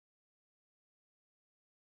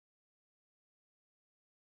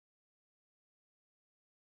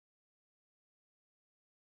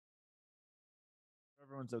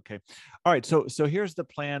Everyone's okay. All right. So here's the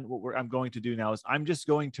plan. I'm going to do now is I'm just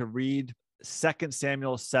going to read 2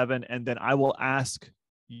 Samuel 7, and then I will ask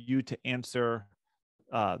you to answer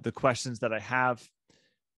the questions that I have,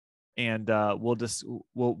 and we'll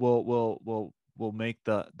make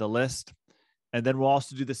the list, and then we'll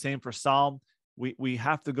also do the same for Psalm. We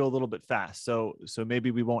have to go a little bit fast, so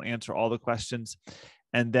maybe we won't answer all the questions,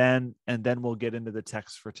 and then we'll get into the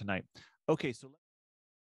text for tonight. Okay, so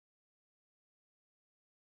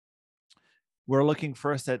we're looking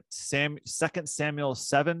first at 2 Samuel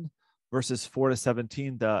 7, verses 4 to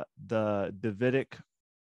 17, the Davidic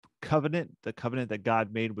Covenant, the covenant that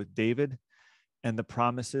God made with David, and the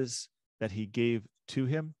promises that he gave to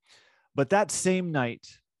him. But that same night,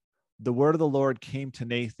 the word of the Lord came to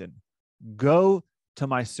Nathan, "Go to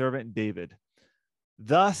my servant David.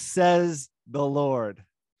 Thus says the Lord,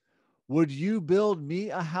 would you build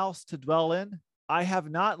me a house to dwell in? I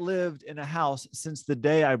have not lived in a house since the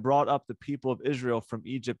day I brought up the people of Israel from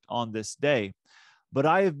Egypt on this day, but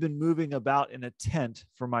I have been moving about in a tent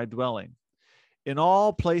for my dwelling. In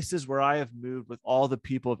all places where I have moved with all the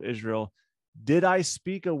people of Israel, did I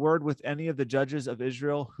speak a word with any of the judges of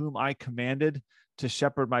Israel, whom I commanded to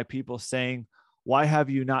shepherd my people, saying, why have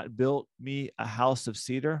you not built me a house of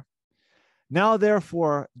cedar? Now,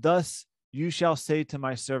 therefore, thus you shall say to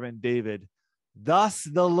my servant David, thus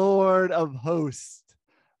the Lord of hosts,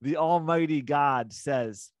 the Almighty God,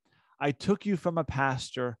 says, I took you from a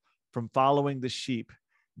pasture, from following the sheep,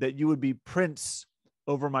 that you would be prince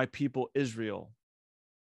over my people Israel.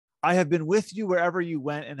 I have been with you wherever you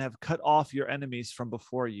went and have cut off your enemies from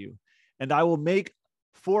before you. And I will make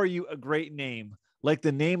for you a great name, like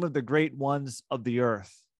the name of the great ones of the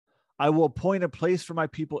earth. I will appoint a place for my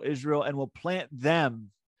people Israel and will plant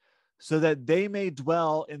them so that they may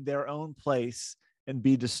dwell in their own place and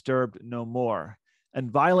be disturbed no more. And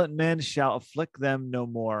violent men shall afflict them no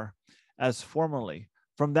more as formerly.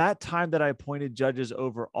 From that time that I appointed judges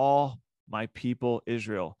over all my people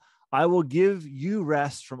Israel, I will give you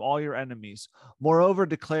rest from all your enemies. Moreover,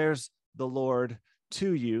 declares the Lord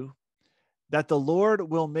to you, that the Lord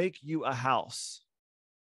will make you a house.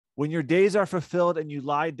 When your days are fulfilled and you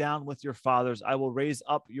lie down with your fathers, I will raise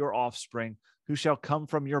up your offspring, who shall come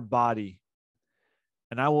from your body,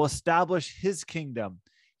 and I will establish his kingdom.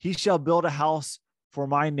 He shall build a house for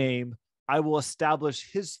my name. I will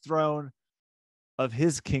establish his throne of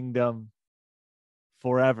his kingdom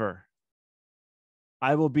forever.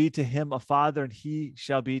 I will be to him a father, and he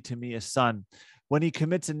shall be to me a son. When he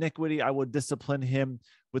commits iniquity, I will discipline him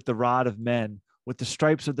with the rod of men, with the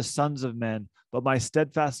stripes of the sons of men. But my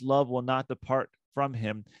steadfast love will not depart from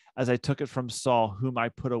him, as I took it from Saul, whom I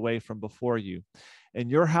put away from before you.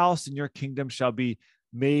 And your house and your kingdom shall be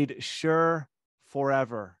made sure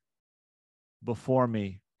forever before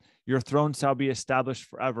me. Your throne shall be established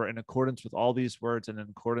forever. In accordance with all these words and in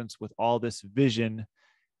accordance with all this vision,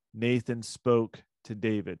 Nathan spoke to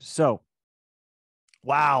David. So,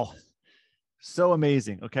 wow, so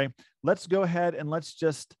amazing. Okay, let's go ahead and let's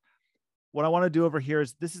just, what I want to do over here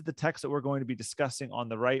is, this is the text that we're going to be discussing on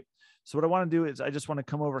the right. So what I want to do is I just want to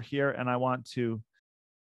come over here and I want to,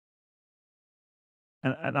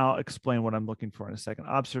 and I'll explain what I'm looking for in a second.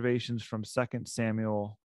 Observations from 2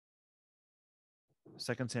 Samuel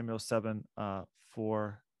 7,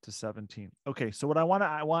 4 to 17. Okay, so what I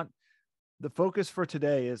want the focus for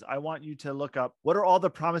today is I want you to look up, what are all the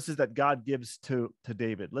promises that God gives to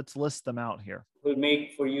David? Let's list them out here. Will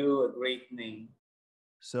make for you a great name.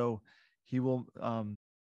 So he will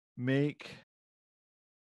make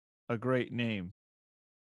a great name.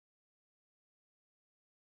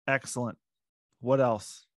 Excellent. What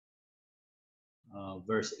else?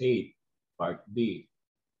 Verse 8, part B,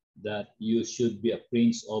 that you should be a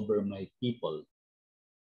prince over my people.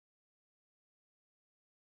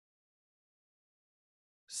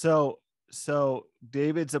 So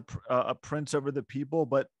David's a prince over the people,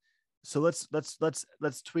 but so let's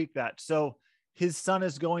tweak that. So his son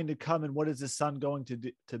is going to come, and what is his son going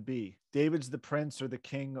to be? David's the prince or the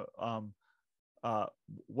king.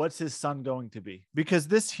 What's his son going to be? Because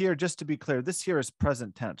this here, just to be clear, this here is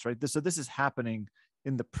present tense, right? So this is happening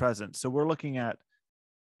in the present. So we're looking at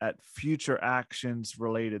future actions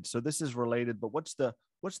related. So this is related, but what's the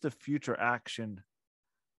future action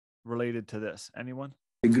related to this? Anyone?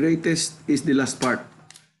 The greatest is the last part.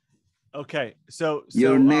 Okay, so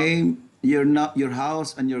your name, your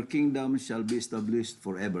house, and your kingdom shall be established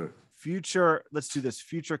forever. Future, let's do this.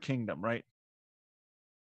 Future kingdom, right?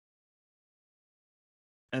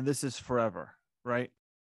 And this is forever, right?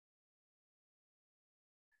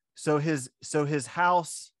 So his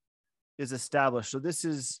house is established. So this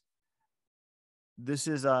is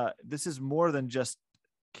more than just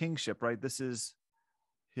kingship, right? This is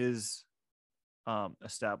his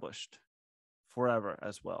established forever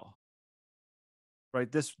as well,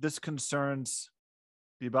 right? This concerns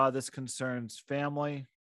this concerns family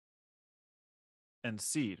and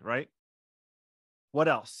seed, right? What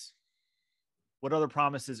else? What other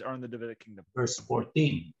promises are in the Davidic kingdom? Verse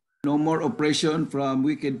 14. No more oppression from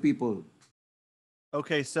wicked people.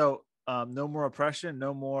 Okay, so no more oppression,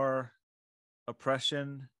 no more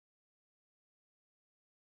oppression.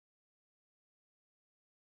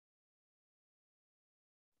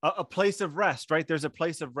 A place of rest, right? There's a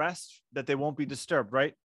place of rest that they won't be disturbed,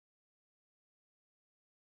 right?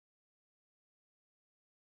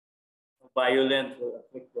 Violent will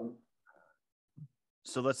afflict them.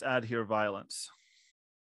 So let's add here violence.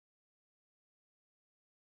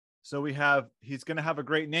 So he's going to have a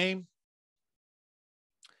great name.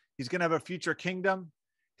 He's going to have a future kingdom.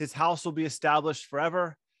 His house will be established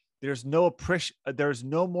forever. There's no oppression. There's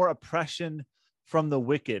no more oppression from the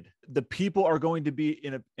wicked. The people are going to be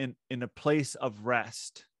in a place of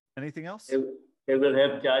rest. Anything else? They will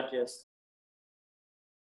have judges.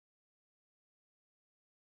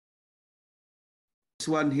 This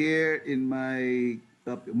one here in my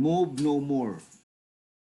topic, move no more.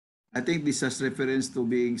 I think this has reference to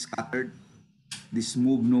being scattered. This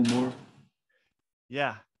move no more.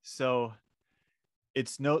 Yeah. So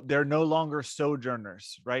they're no longer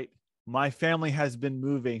sojourners, right? My family has been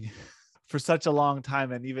moving for such a long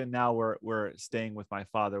time, and even now we're staying with my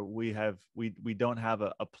father. We don't have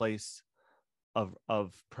a place of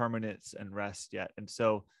permanence and rest yet. And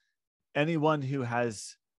so anyone who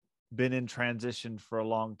has been in transition for a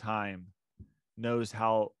long time knows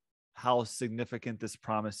how significant this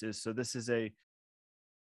promise is. So this is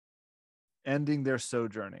ending their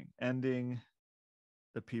sojourning, ending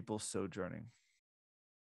the people sojourning.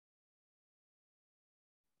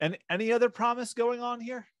 And any other promise going on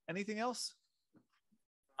here? Anything else?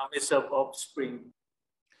 Promise of offspring.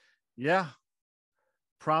 Yeah.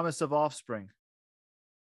 Promise of offspring.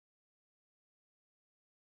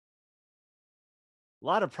 A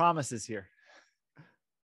lot of promises here.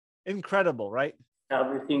 Incredible, right?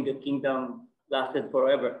 Everything the kingdom lasted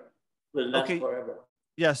forever. Will last forever.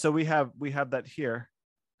 Yeah, so we have that here.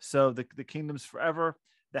 So the kingdom's forever,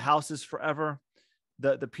 the house is forever,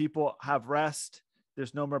 the people have rest,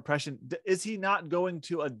 there's no more oppression. Is he not going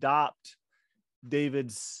to adopt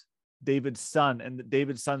David's son, and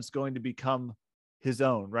David's son's going to become his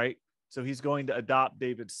own, right? So he's going to adopt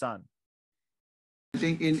David's son. I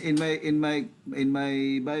think in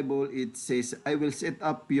my Bible it says, I will set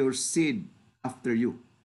up your seed after you.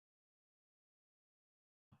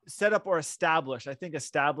 Set up or establish. I think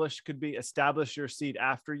establish could be establish your seed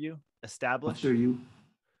after you. Establish. After you.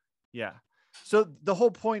 Yeah. So the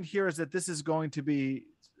whole point here is that this is going to be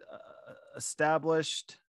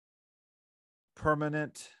established,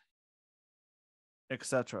 permanent,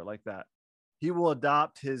 etc., like that. He will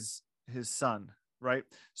adopt his son, right?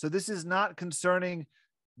 So this is not concerning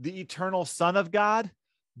the eternal Son of God,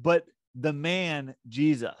 but the man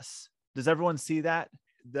Jesus. Does everyone see that?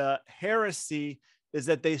 The heresy is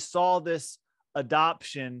that they saw this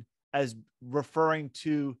adoption as referring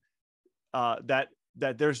to that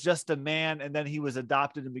there's just a man and then he was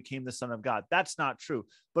adopted and became the Son of God. That's not true.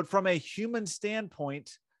 But from a human standpoint,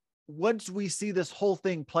 once we see this whole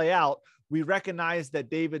thing play out, we recognize that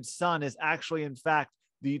David's son is actually, in fact,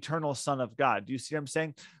 the eternal Son of God. Do you see what I'm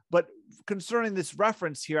saying? But concerning this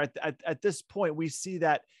reference here, at this point, we see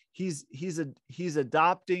that he's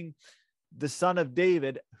adopting the son of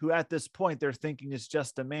David, who at this point they're thinking is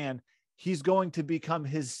just a man. He's going to become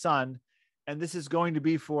his son, and this is going to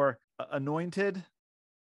be for anointing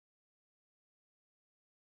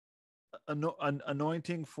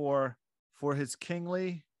for his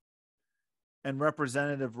kingly and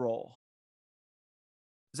representative role.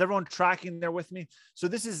 Is everyone tracking there with me? So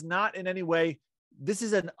this is not in any way, this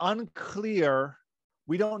is an unclear,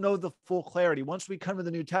 we don't know the full clarity. Once we come to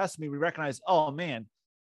the New Testament, we recognize, oh man,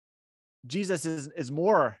 Jesus is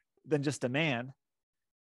more than just a man.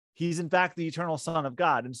 He's in fact the eternal Son of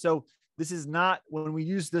God. And so this is not, when we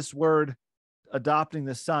use this word adopting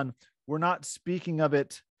the Son, we're not speaking of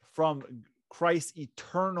it from Christ's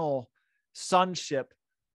eternal sonship,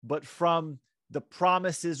 but from the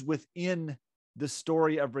promises within the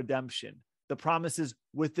story of redemption, the promises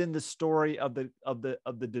within the story of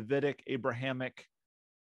the Davidic Abrahamic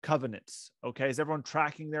covenants. Okay, is everyone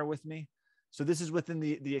tracking there with me? So this is within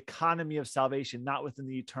the economy of salvation, not within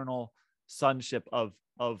the eternal sonship of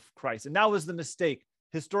Christ. And that was the mistake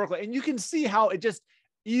historically. And you can see how it just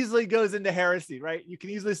easily goes into heresy, right? You can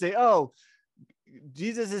easily say, oh,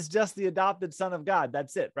 Jesus is just the adopted Son of God.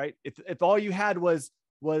 That's it, right? If all you had was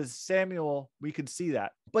was Samuel, we could see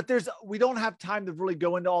that. But we don't have time to really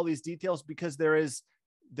go into all these details because there is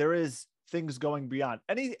things going beyond.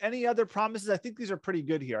 Any other promises? I think these are pretty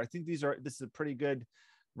good here. I think this is a pretty good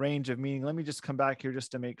range of meaning. Let me just come back here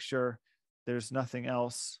just to make sure there's nothing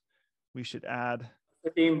else we should add.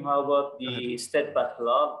 Team, how about the steadfast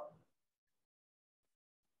love?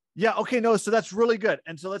 Yeah, okay, no, so that's really good.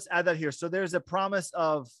 And so let's add that here. So there's a promise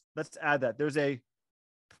of, let's add that. There's a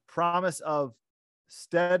promise of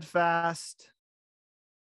steadfast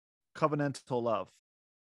covenantal love.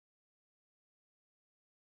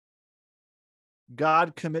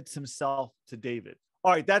 God commits himself to David.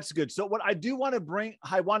 All right, that's good. So what I want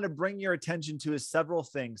to bring your attention to is several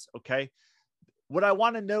things, okay? What I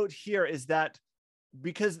want to note here is that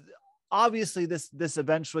because obviously this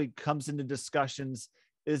eventually comes into discussions.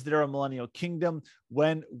 Is there a millennial kingdom?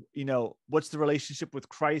 When, what's the relationship with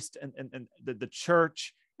Christ and the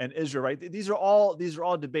church and Israel, right? These are all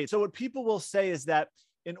debates. So what people will say is that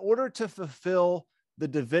in order to fulfill the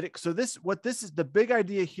Davidic, so this is the big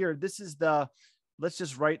idea here. Let's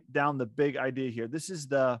just write down the big idea here. This is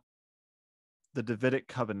the Davidic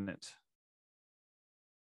Covenant.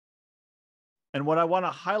 And what I want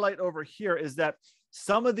to highlight over here is that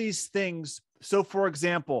some of these things, so for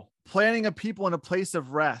example, planting a people in a place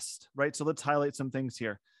of rest, right? So let's highlight some things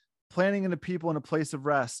here. Planting in a people in a place of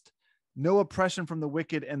rest, no oppression from the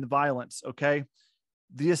wicked and the violence, okay?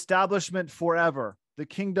 The establishment forever, the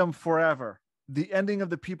kingdom forever, the ending of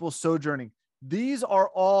the people sojourning. These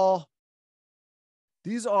are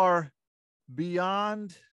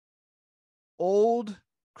beyond old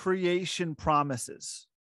creation promises.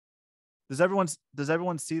 Does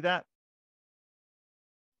everyone see that?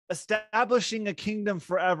 Establishing a kingdom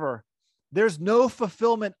forever. There's no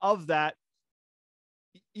fulfillment of that,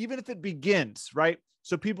 even if it begins, right?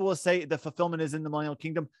 So people will say the fulfillment is in the millennial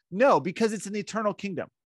kingdom. No, because it's an eternal kingdom,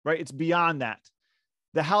 right? It's beyond that.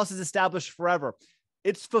 The house is established forever.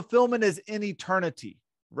 Its fulfillment is in eternity,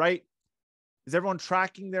 right? Is everyone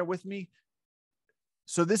tracking there with me?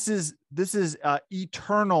 So this is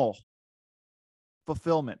eternal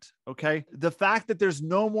fulfillment, okay? The fact that there's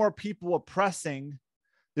no more people oppressing,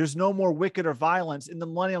 there's no more wicked or violence in the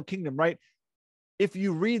millennial kingdom, right? If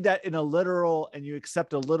you read that in a literal and you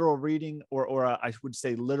accept a literal reading or I would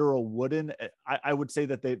say literal wooden, I would say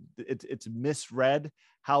that it's misread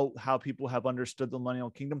how people have understood the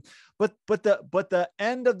millennial kingdom. But the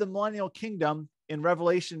end of the millennial kingdom in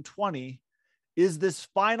Revelation 20 is this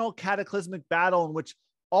final cataclysmic battle in which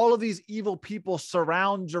all of these evil people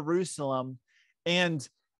surround Jerusalem and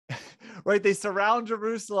right, they surround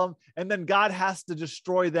Jerusalem and then God has to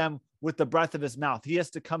destroy them with the breath of his mouth. He has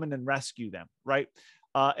to come in and rescue them, right?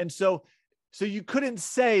 And so you couldn't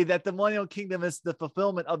say that the millennial kingdom is the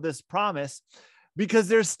fulfillment of this promise because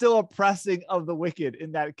there's still oppressing of the wicked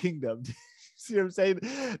in that kingdom. See what I'm saying?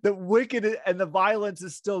 The wicked and the violence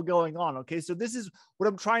is still going on. Okay. So this is what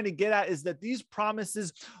I'm trying to get at, is that these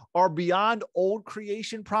promises are beyond old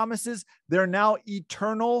creation promises. They're now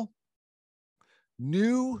eternal,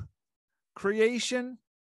 new creation,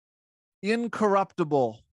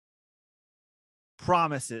 incorruptible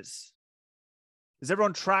promises. Is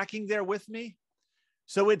everyone tracking there with me?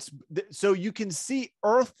 So you can see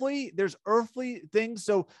there's earthly things.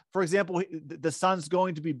 So for example, the son's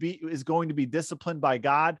going to be disciplined by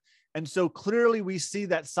God. And so clearly we see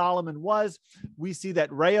that we see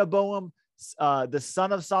that Rehoboam, the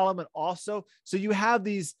son of Solomon also. So you have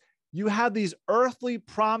these earthly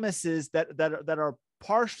promises that are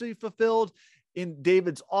partially fulfilled in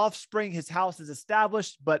David's offspring. His house is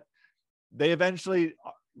established, but they eventually,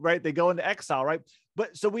 right, they go into exile, right?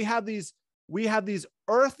 But so we have these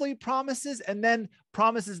earthly promises and then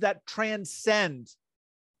promises that transcend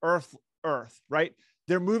earth, right?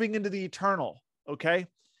 They're moving into the eternal, okay?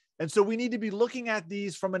 And so we need to be looking at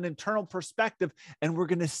these from an internal perspective, and we're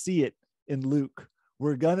going to see it in Luke.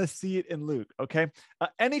 We're going to see it in Luke, okay?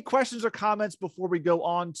 Any questions or comments before we go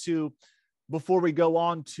on to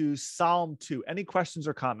Psalm 2? Any questions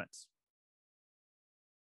or comments?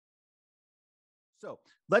 So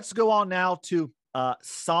let's go on now to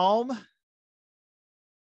Psalm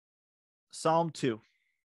 2.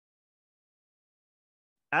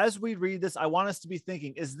 As we read this, I want us to be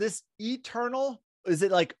thinking, is this eternal? Is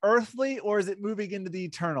it like earthly, or is it moving into the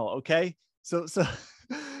eternal? Okay. So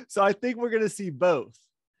I think we're going to see both.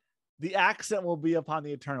 The accent will be upon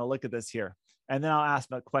the eternal. Look at this here. And then I'll ask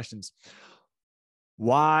about questions.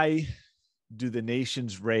 Why do the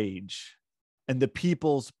nations rage and the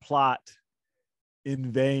peoples plot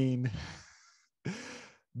in vain?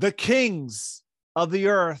 The kings of the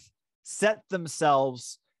earth set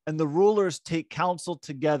themselves, and the rulers take counsel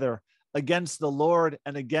together against the Lord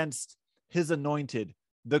and against his anointed,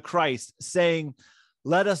 the Christ, saying,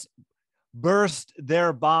 let us burst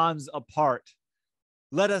their bonds apart.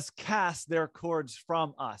 Let us cast their cords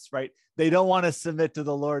from us, right? They don't want to submit to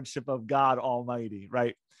the lordship of God Almighty,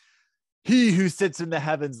 right? He who sits in the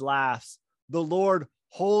heavens laughs. The Lord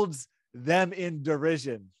holds them in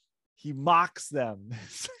derision. He mocks them.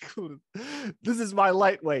 This is my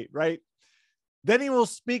lightweight, right? Then he will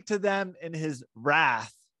speak to them in his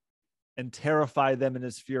wrath and terrify them in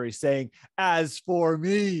his fury, saying, as for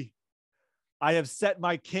me, I have set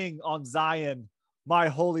my king on Zion, my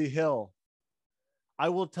holy hill. I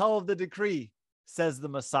will tell of the decree, says the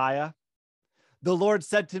Messiah. The Lord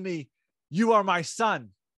said to me, you are my son.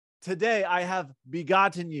 Today I have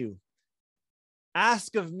begotten you.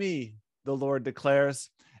 Ask of me, the Lord declares,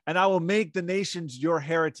 and I will make the nations your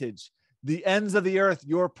heritage, the ends of the earth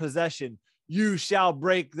your possession. You shall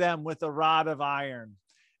break them with a rod of iron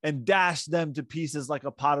and dash them to pieces like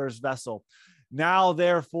a potter's vessel. Now,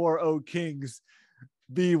 therefore, O kings,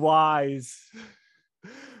 be wise.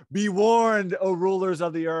 Be warned, O rulers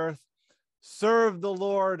of the earth. Serve the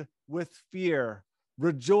Lord with fear.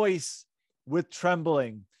 Rejoice with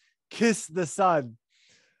trembling. Kiss the Son,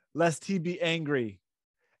 lest he be angry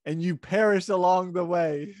and you perish along the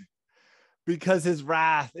way, because his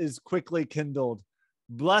wrath is quickly kindled.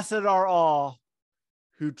 Blessed are all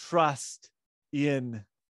who trust in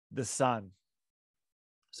the Son.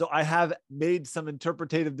 So I have made some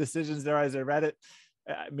interpretative decisions there as I read it.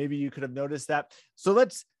 Maybe you could have noticed that. So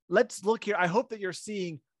let's look here. I hope that you're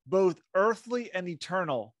seeing both earthly and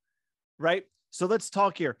eternal, right? So let's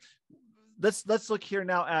talk here. Let's look here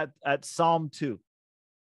now at Psalm 2.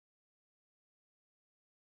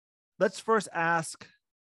 Let's first ask,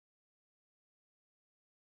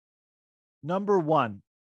 number one,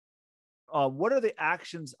 what are the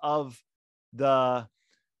actions of the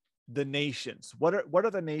nations? What are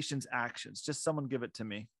the nations' actions? Just someone give it to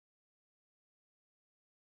me.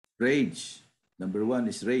 Rage. Number one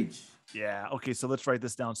is rage. Yeah. Okay. So let's write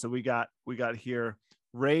this down. So we got here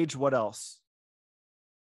rage. What else?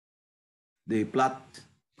 They plot.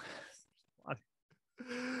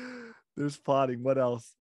 There's plotting. What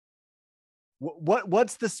else?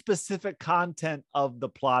 What's the specific content of the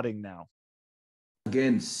plotting now?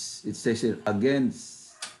 Against. It says here,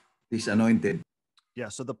 against this anointed. Yeah.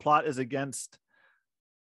 So the plot is against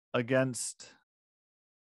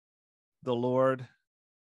the Lord.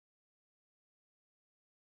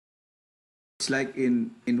 It's like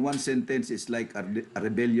in one sentence, it's like a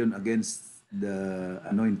rebellion against the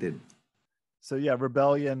anointed. So yeah,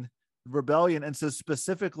 rebellion. And so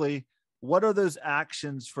specifically, what are those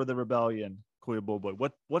actions for the rebellion,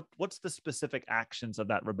 Kuya-Boboy? What's the specific actions of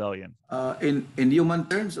that rebellion? In human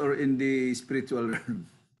terms or in the spiritual realm?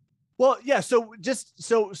 Well, yeah. So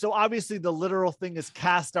so obviously the literal thing is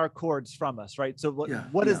cast our cords from us, right? So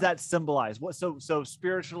what does that symbolize? What so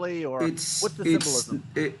spiritually, or what's the symbolism?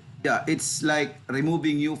 It's like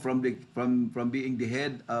removing you from being the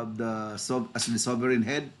head of as the sovereign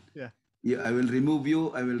head. Yeah, I will remove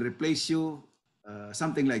you. I will replace you.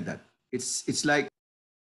 Something like that. It's like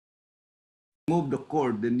remove the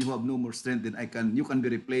cord, then you have no more strength. Then you can be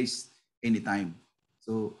replaced anytime.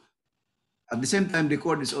 So at the same time, the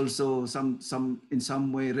cord is also in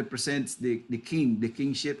some way represents the king, the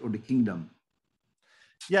kingship or the kingdom.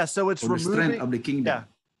 Yeah, so it's removing the strength of the kingdom. Yeah,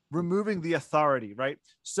 removing the authority, right?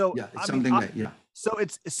 So yeah, it's something like yeah. So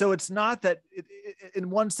it's not that in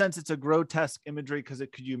one sense it's a grotesque imagery, because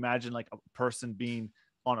could you imagine like a person being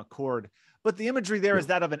on a cord? But the imagery there is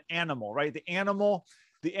that of an animal, right? The animal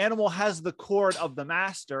has the cord of the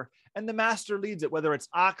master, and the master leads it. Whether it's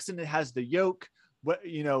oxen, it has the yoke.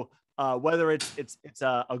 Whether it's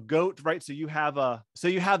a goat, right? So you have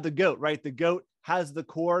the goat, right? The goat has the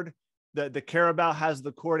cord. The carabao has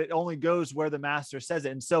the cord. It only goes where the master says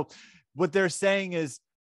it. And so what they're saying is,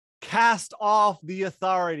 cast off the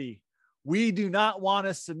authority. We do not want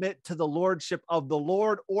to submit to the lordship of the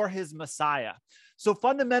Lord or his Messiah. So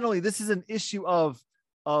fundamentally, this is an issue of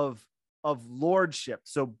lordship.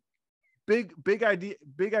 So big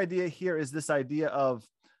idea here is this idea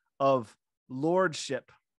of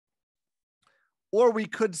lordship. Or we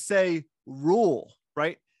could say rule,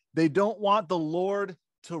 right? They don't want the Lord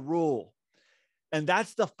to rule. And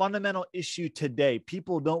that's the fundamental issue today.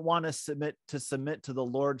 People don't want to submit to the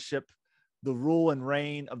lordship, the rule and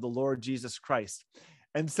reign of the Lord Jesus Christ.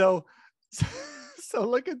 And so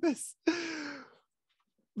look at this.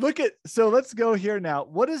 So let's go here now.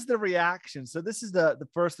 What is the reaction? So this is the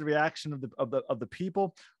reaction of the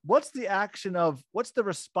people. What's the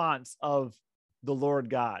response of the Lord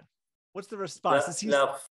God? What's the response?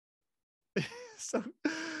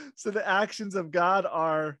 So the actions of God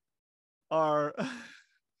are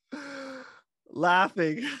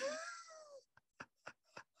laughing.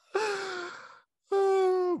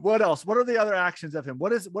 What else? What are the other actions of him?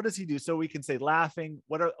 What does he do? So we can say laughing.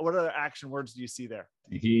 What other action words do you see there?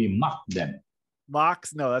 He mocked them.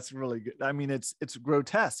 Mocks? No, that's really good. I mean, it's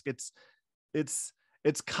grotesque. It's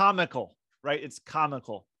comical, right? It's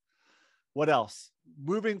comical. What else?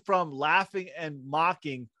 Moving from laughing and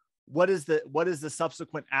mocking, what is the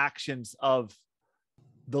subsequent actions of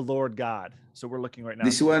the Lord God? So we're looking right now.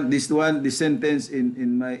 This one, the sentence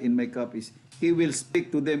in my copy is, he will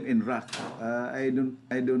speak to them in wrath. I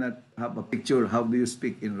do not have a picture. How do you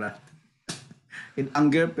speak in wrath? In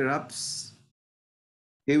anger, perhaps.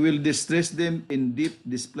 He will distress them in deep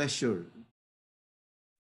displeasure.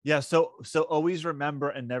 Yeah. So always remember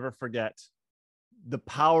and never forget, the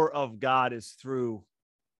power of God is through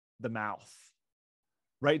the mouth,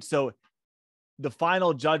 right? So the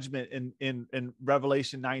final judgment in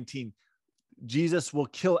Revelation 19, Jesus will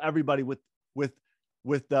kill everybody with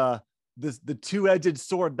the two-edged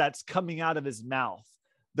sword that's coming out of his mouth.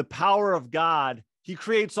 The power of God, he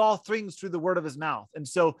creates all things through the word of his mouth. And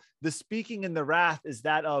so the speaking in the wrath is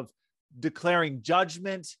that of declaring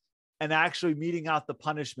judgment and actually meting out the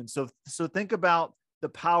punishment. So think about the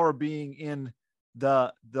power being in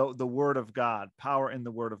the word of God, power in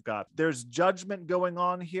the word of God. There's judgment going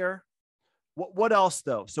on here. What else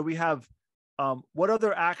though? So we have, what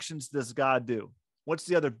other actions does God do? What's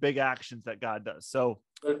the other big actions that God does? So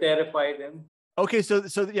will terrify them. Okay, so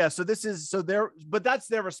but that's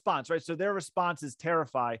their response, right? So their response is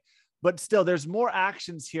terrify, but still there's more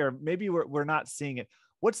actions here. Maybe we're not seeing it.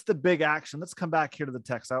 What's the big action? Let's come back here to the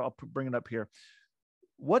text. I'll bring it up here.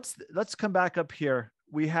 Let's come back up here.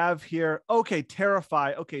 We have here, okay,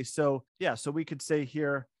 terrify. Okay, so we could say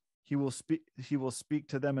here, he will speak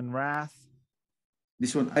to them in wrath.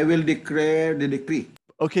 This one, I will declare the decree.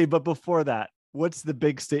 Okay, but before that, what's the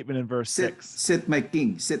big statement in verse 6? Set my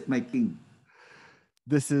king, set my king.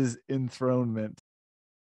 This is enthronement.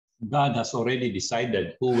 God has already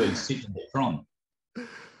decided who will sit on the throne.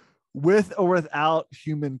 With or without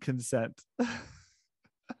human consent.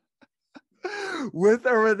 With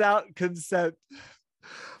or without consent.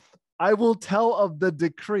 I will tell of the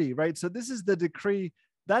decree, right? So this is the decree.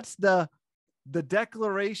 That's the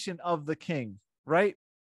declaration of the king, right?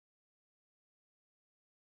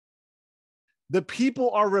 The people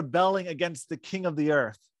are rebelling against the king of the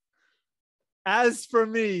earth. As for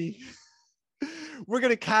me, we're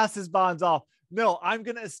going to cast his bonds off. No, I'm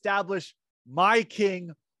going to establish my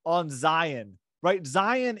king on Zion, right?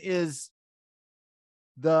 Zion is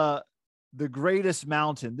the greatest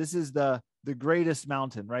mountain. This is the greatest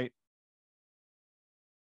mountain, right?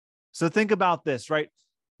 So think about this, right?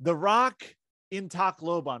 The rock in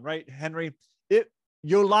Tacloban, right, Henry?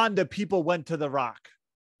 Yolanda people went to the rock.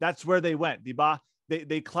 That's where they went.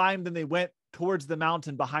 They climbed and they went towards the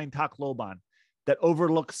mountain behind Tacloban that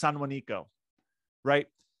overlooks San Juanico, right?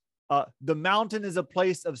 The mountain is a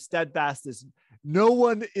place of steadfastness. No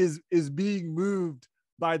one is being moved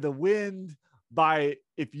by the wind, by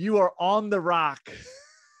if you are on the rock.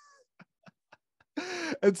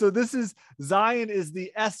 And so Zion is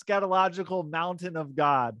the eschatological mountain of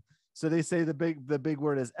God. So they say the big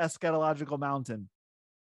word is eschatological mountain.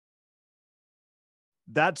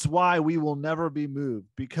 That's why we will never be moved,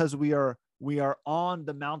 because we are on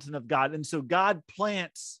the mountain of God. And so God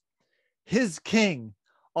plants his king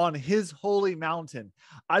on his holy mountain.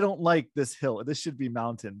 I don't like this hill. This should be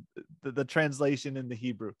mountain. The translation in the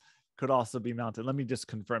Hebrew could also be mountain. Let me just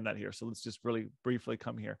confirm that here. So let's just really briefly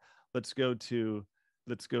come here. Let's go to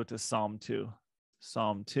Psalm 2.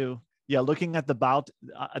 Psalm 2. Yeah, looking at the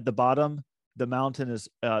bottom, the mountain is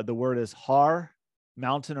the word is har,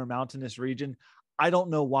 mountain or mountainous region. I don't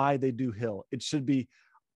know why they do hill. It should be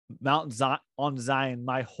Mount on Zion,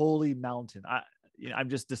 my holy mountain. I'm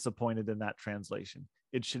just disappointed in that translation.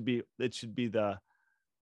 It should be the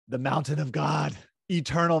mountain of God,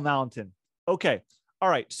 eternal mountain. Okay. All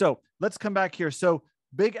right. So let's come back here. So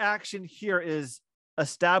big action here is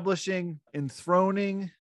establishing,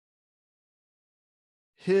 enthroning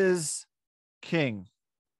his king,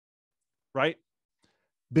 right?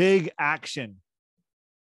 Big action.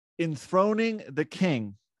 Enthroning the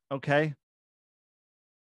king, okay?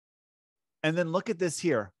 And then look at this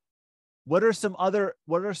here. What are some other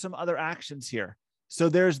actions here? So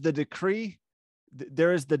there's the decree,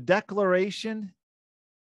 there is the declaration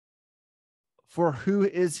for who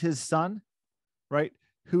is his son, right?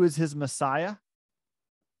 Who is his Messiah?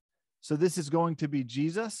 So this is going to be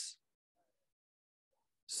Jesus.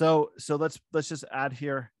 So let's just add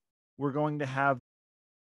here. We're going to have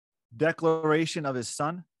declaration of his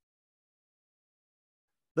son.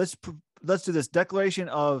 let's do this declaration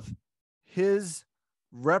of his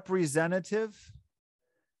representative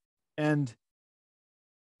and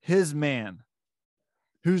his man.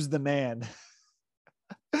 Who's the man?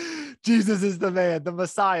 Jesus is the man, the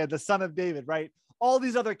Messiah, the son of David, right? All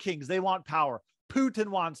these other kings, they want power. Putin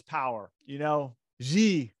wants power, you know.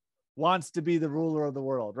 Xi wants to be the ruler of the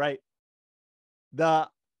world, right? The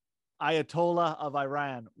Ayatollah of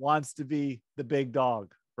Iran wants to be the big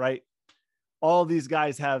dog, right? All these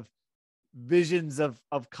guys have visions of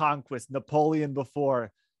conquest. Napoleon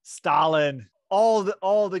before, Stalin, all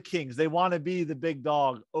the kings, they want to be the big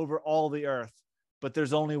dog over all the earth, but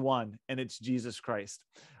there's only one, and it's Jesus Christ.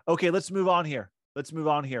 Okay, let's move on here.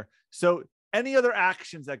 So any other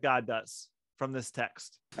actions that God does from this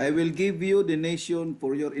text? I will give you the nation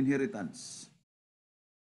for your inheritance.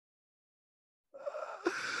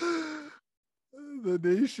 The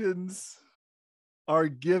nations are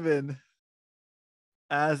given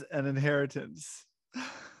as an inheritance.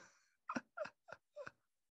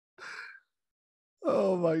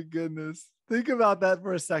 Oh my goodness. Think about that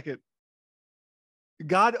for a second.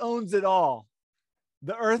 God owns it all.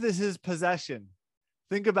 The earth is his possession.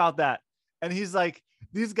 Think about that. And he's like,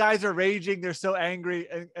 these guys are raging. They're so angry.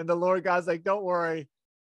 And the Lord God's like, don't worry.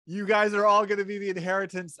 You guys are all going to be the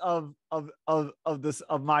inheritance of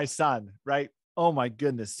my son, right? Oh my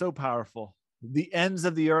goodness. So powerful. The ends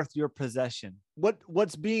of the earth, your possession.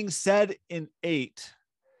 What's being said in 8,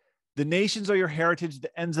 the nations are your heritage,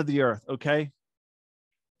 the ends of the earth. Okay.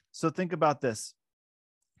 So think about this.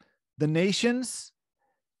 The nations,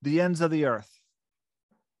 the ends of the earth.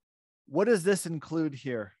 What does this include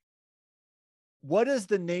here? What is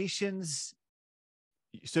the nations?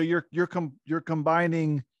 So you're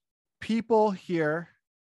combining people here.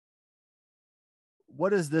 What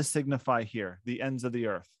does this signify here? The ends of the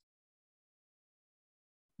earth.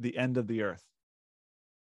 The end of the earth.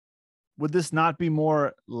 Would this not be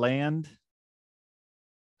more land?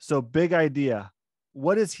 So big idea.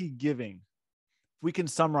 What is he giving? If we can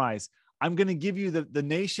summarize, I'm going to give you the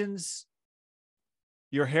nations,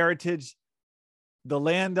 your heritage, the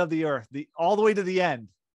land of the earth, all the way to the end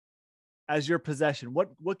as your possession.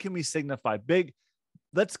 What can we signify? Big.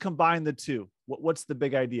 Let's combine the two. What's the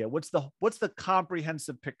big idea? What's the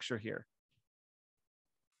comprehensive picture here?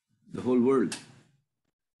 The whole world.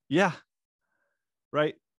 Yeah.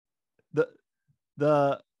 Right.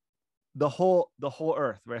 The whole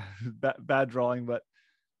earth, right? Bad drawing, but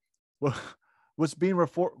what's being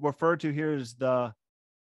referred to here is the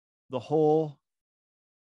whole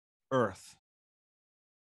earth.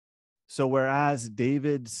 So whereas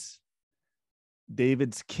David's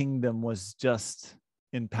kingdom was just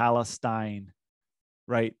in Palestine,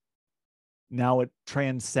 right? Now it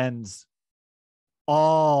transcends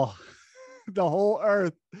all the whole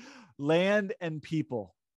earth, land and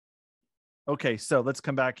people. Okay, so let's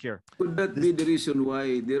come back here. Could that be the reason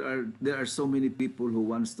why there are so many people who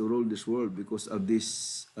wants to rule this world because of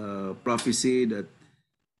this prophecy that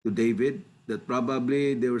to David, that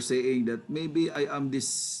probably they were saying that maybe I am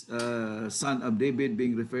this son of David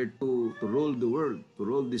being referred to rule the world, to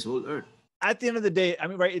rule this whole earth. At the end of the day, I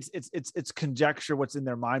mean, right? It's conjecture what's in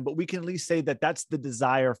their mind, but we can at least say that that's the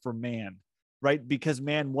desire for man, right? Because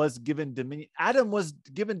man was given dominion. Adam was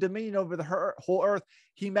given dominion over the whole earth.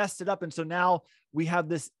 He messed it up, and so now we have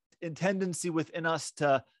this tendency within us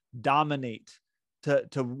to dominate,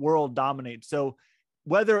 to world dominate. So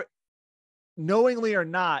whether knowingly or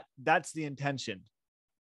not, that's the intention.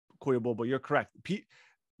 Koyobobo, you're correct.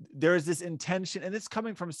 There is this intention, and it's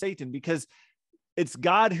coming from Satan because it's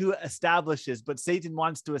God who establishes, but Satan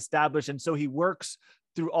wants to establish. And so he works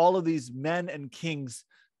through all of these men and kings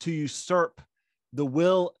to usurp the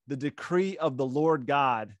will, the decree of the Lord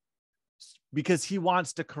God, because he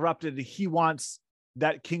wants to corrupt it. He wants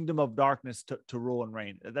that kingdom of darkness to rule and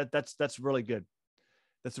reign. That's really good.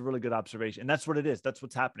 That's a really good observation. And that's what it is. That's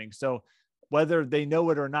what's happening. So whether they know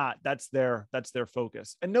it or not, that's their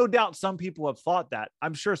focus. And no doubt some people have thought that.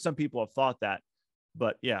 I'm sure some people have thought that.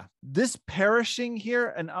 But yeah, this perishing here,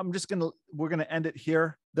 and we're going to end it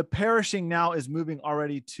here. The perishing now is moving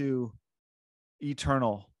already to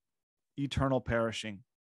eternal perishing,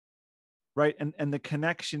 right? And the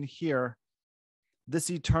connection here, this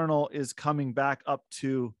eternal is coming back up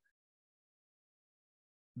to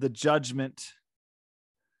the judgment.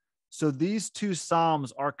 So these two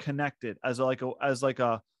Psalms are connected as like a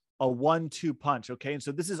 1-2 punch. Okay. And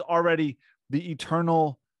so this is already the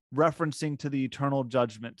eternal, referencing to the eternal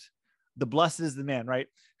judgment. The blessed is the man, right,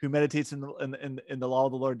 who meditates in the law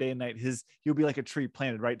of the Lord day and night. He'll be like a tree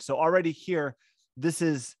planted, right? So already here, this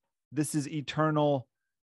is eternal,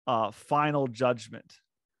 final judgment.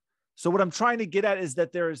 So what I'm trying to get at is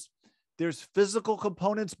that there's physical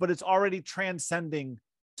components, but it's already transcending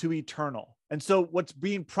to eternal. And so what's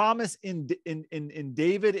being promised in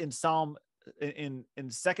David, in Psalm, in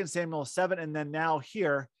 2 Samuel 7, and then now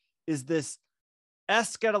here is this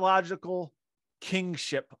eschatological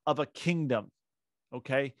kingship of a kingdom.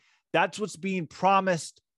 Okay. That's what's being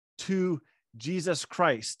promised to Jesus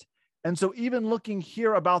Christ. And so even looking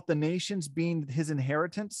here about the nations being his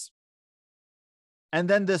inheritance, and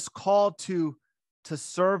then this call to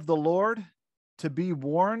serve the Lord, to be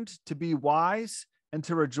warned, to be wise, and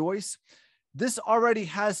to rejoice, this already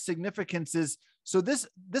has significances. So this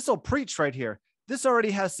will preach right here. This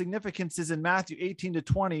already has significances in Matthew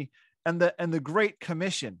 18-20 and the Great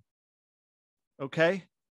Commission. Okay,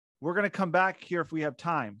 we're going to come back here if we have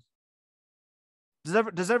time.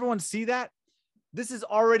 Does everyone see that? This is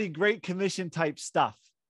already Great Commission type stuff.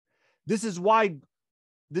 This is why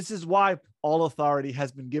all authority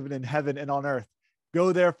has been given in heaven and on earth.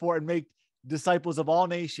 Go therefore and make disciples of all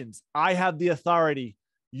nations. I have the authority.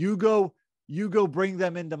 You go bring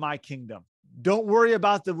them into my kingdom. Don't worry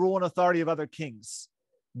about the rule and authority of other kings.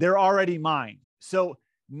 They're already mine. So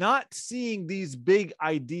not seeing these big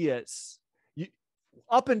ideas,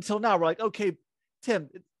 up until now, we're like, okay, Tim,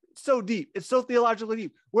 it's so deep. It's so theologically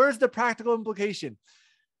deep. Where's the practical implication?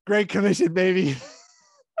 Great Commission, baby.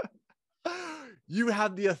 You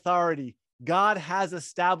have the authority. God has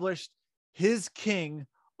established his king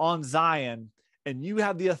on Zion, and you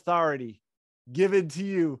have the authority given to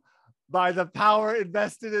you by the power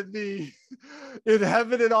invested in me in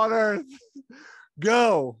heaven and on earth.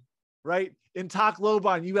 Go, right? In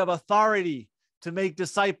Tacloban, you have authority to make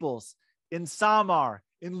disciples. In Samar,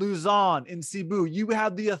 in Luzon, in Cebu, you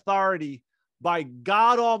have the authority by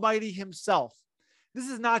God Almighty himself. This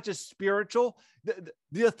is not just spiritual.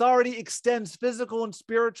 The authority extends physical and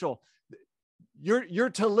spiritual. You're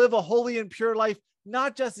to live a holy and pure life,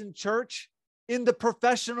 not just in church, in the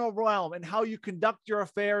professional realm and how you conduct your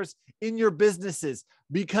affairs in your businesses,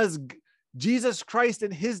 because Jesus Christ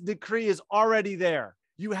and his decree is already there.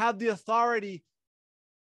 You have the authority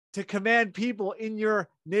to command people in your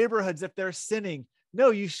neighborhoods if they're sinning. No,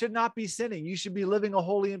 you should not be sinning. You should be living a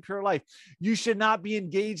holy and pure life. You should not be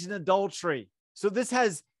engaged in adultery. So this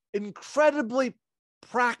has incredibly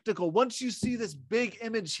practical, once you see this big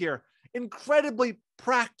image here, incredibly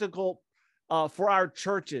practical for our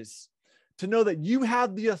churches to know that you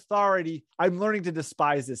have the authority. I'm learning to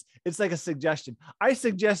despise this. It's like a suggestion. I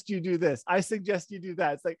suggest you do this. I suggest you do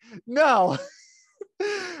that. It's like, no,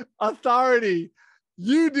 authority.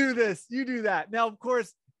 You do this, you do that. Now, of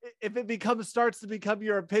course, if it starts to become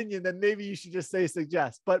your opinion, then maybe you should just say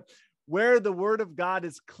suggest. But where the word of God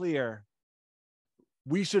is clear,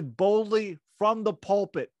 we should boldly from the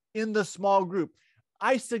pulpit in the small group.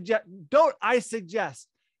 I suggest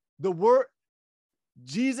the word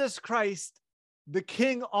Jesus Christ, the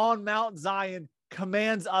King on Mount Zion,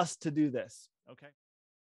 commands us to do this. Okay.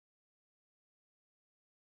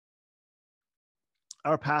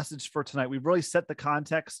 Our passage for tonight, we've really set the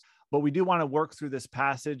context, but we do want to work through this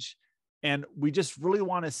passage, and we just really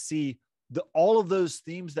want to see all of those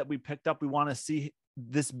themes that we picked up. We want to see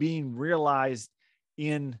this being realized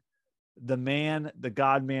in the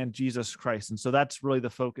God-man, Jesus Christ. And so that's really the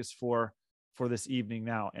focus for this evening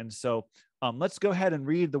now. And so let's go ahead and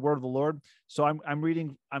read the word of the Lord. So I'm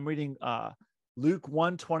reading Luke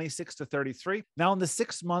 1:26-33. Now in the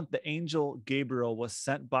 6th month, the angel Gabriel was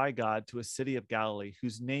sent by God to a city of Galilee,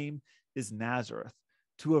 whose name is Nazareth,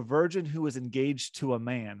 to a virgin who was engaged to a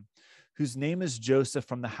man, whose name is Joseph,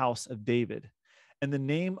 from the house of David. And the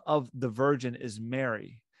name of the virgin is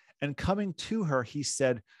Mary. And coming to her, he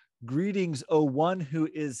said, "Greetings, O one who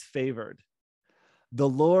is favored. The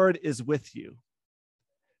Lord is with you."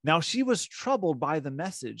 Now she was troubled by the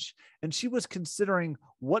message, and she was considering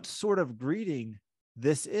what sort of greeting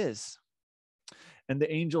this is. And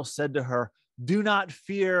the angel said to her, "Do not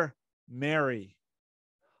fear, Mary,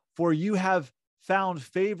 for you have found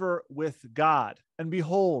favor with God. And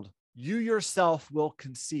behold, you yourself will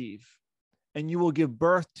conceive, and you will give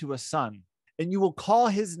birth to a son, and you will call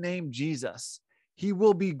his name Jesus. He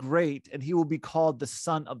will be great, and he will be called the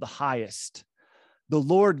Son of the Highest. The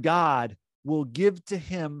Lord God will give to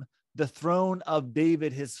him the throne of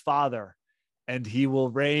David his father, and he will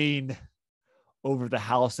reign over the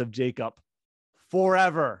house of Jacob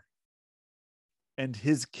forever, and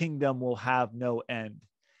his kingdom will have no end."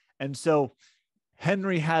 And so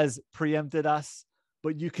Henry has preempted us,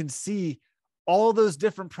 but you can see all those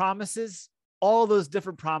different promises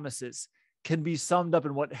can be summed up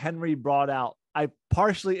in what Henry brought out. I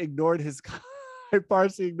partially ignored his comment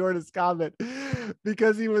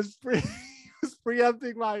because he was was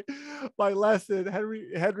preempting my lesson.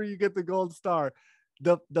 Henry, you get the gold star.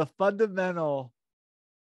 The fundamental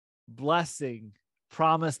blessing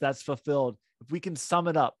promise that's fulfilled. If we can sum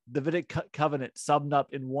it up, Davidic covenant summed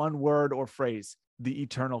up in one word or phrase: the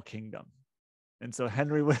eternal kingdom. And so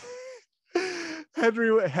Henry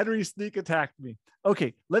sneak attacked me.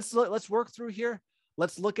 Okay, let's work through here.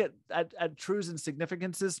 Let's look at truths and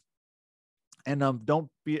significances, and don't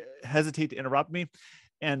hesitate to interrupt me.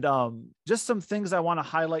 And just some things I want to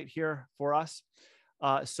highlight here for us.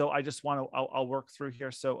 So I just want to, I'll work through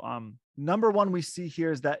here. So number one we see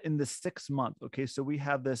here is that in the 6th month, okay, so we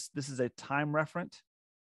have this is a time referent.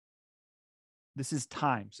 This is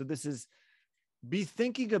time. So this is, be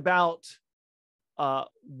thinking about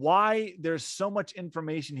why there's so much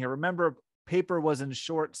information here. Remember, paper was in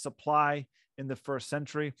short supply in the 1st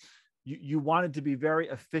century. You wanted to be very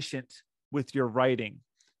efficient with your writing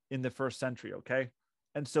in the 1st century, okay?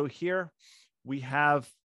 And so here we have,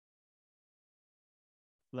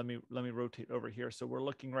 let me rotate over here. So we're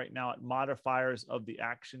looking right now at modifiers of the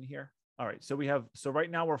action here. All right, so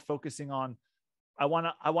right now we're focusing on, I want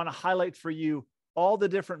to highlight for you all the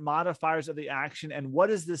different modifiers of the action and what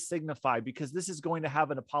does this signify, because this is going to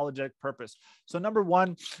have an apologetic purpose. So number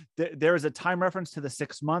one, there is a time reference to the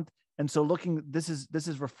 6th month. And so this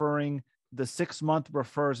is referring, the 6th month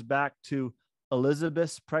refers back to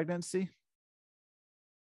Elizabeth's pregnancy,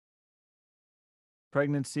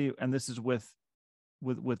 and this is with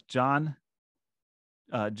John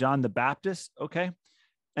the Baptist, okay?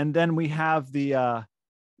 And then we have the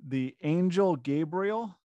angel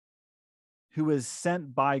Gabriel, who is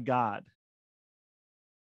sent by God.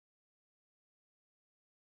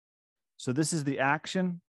 So this is the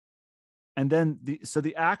action. And then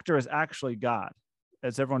the actor is actually God.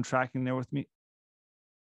 Is everyone tracking there with me?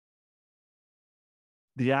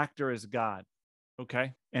 The actor is God,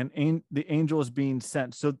 okay? And the angel is being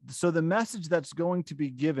sent. So the message that's going to be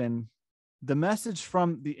given, the message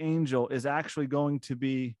from the angel is actually going to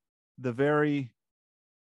be the very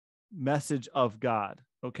message of God,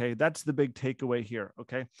 okay? That's the big takeaway here,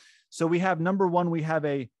 okay? So we have, number one, we have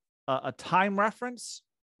a time reference.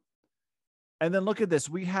 And then look at this.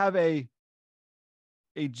 We have a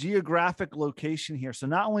geographic location here. So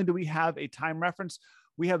not only do we have a time reference,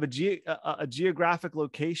 we have a geographic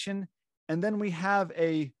location, and then we have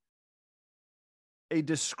a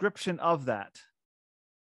description of that.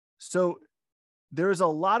 So there's a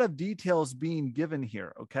lot of details being given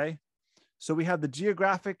here, okay? So we have the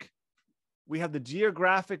geographic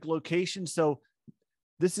location. So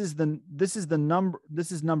this is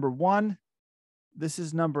number one, this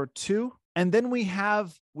is number two, and then we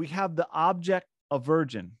have the object, a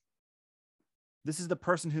virgin. This is the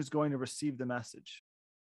person who's going to receive the message.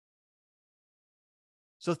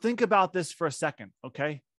 So think about this for a second,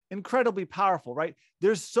 okay? Incredibly powerful, right?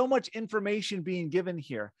 There's so much information being given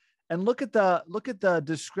here. And look at the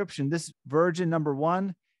description. This virgin, number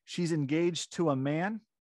one, she's engaged to a man.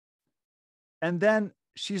 And then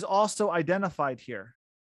she's also identified here.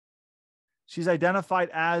 She's identified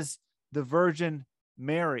as the Virgin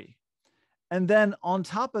Mary. And then on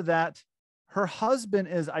top of that, her husband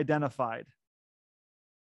is identified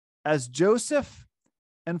as Joseph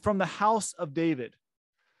and from the house of David.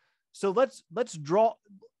 So let's draw.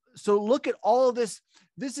 So look at all of this.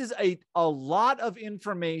 This is a lot of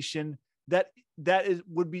information that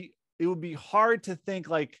would be hard to think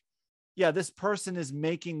like, yeah, this person is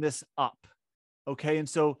making this up. Okay. And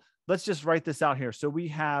so let's just write this out here. So we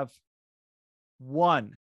have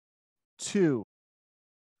 1, 2,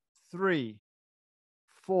 3,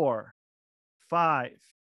 4, 5,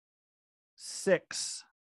 6,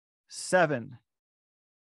 7,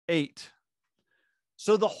 8.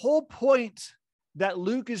 So the whole point that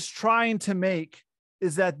Luke is trying to make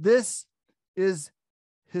is that this is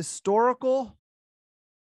historical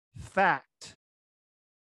fact.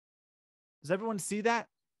 Does everyone see that?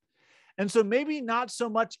 And so maybe not so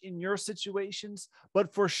much in your situations,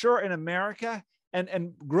 but for sure in America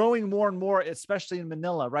and growing more and more, especially in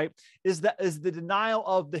Manila, right, is the denial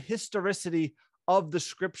of the historicity of the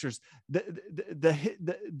scriptures, the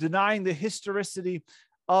denying the historicity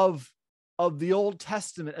of the Old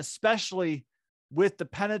Testament, especially with the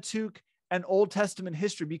Pentateuch and Old Testament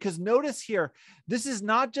history. Because notice here, this is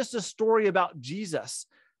not just a story about Jesus.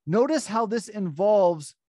 Notice how this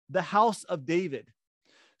involves the house of David.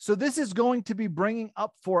 So this is going to be bringing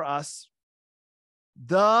up for us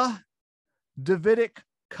the Davidic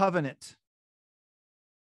Covenant.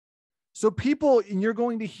 So people, and you're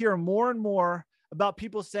going to hear more and more about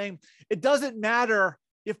people saying, it doesn't matter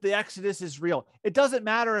if the Exodus is real. It doesn't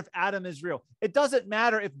matter if Adam is real. It doesn't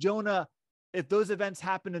matter if Jonah if those events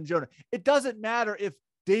happened in Jonah. It doesn't matter if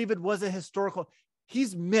David was a historical,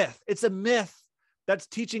 he's myth. It's a myth that's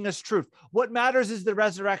teaching us truth. What matters is the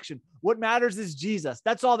resurrection. What matters is Jesus.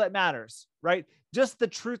 That's all that matters, right? Just the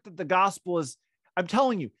truth that the gospel is. I'm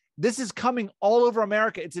telling you, this is coming all over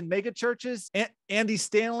America. It's in mega churches. Andy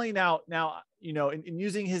Stanley now, in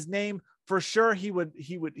using his name, for sure he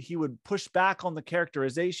would push back on the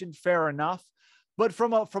characterization. Fair enough, but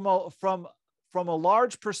from a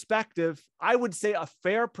large perspective, I would say a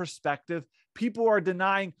fair perspective, people are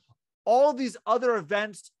denying all these other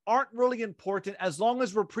events aren't really important as long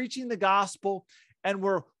as we're preaching the gospel and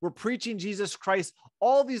we're preaching Jesus Christ.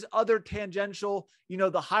 All these other tangential,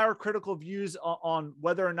 the higher critical views on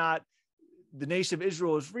whether or not the nation of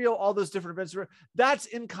Israel is real, all those different events,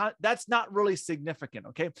 that's not really significant,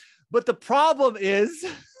 okay? But the problem is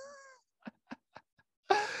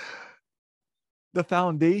the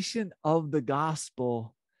foundation of the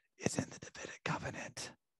gospel is in the Davidic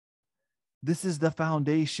Covenant. This is the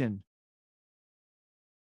foundation.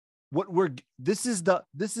 This is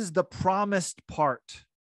the promised part.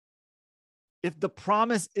 If the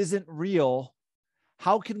promise isn't real,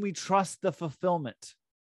 how can we trust the fulfillment?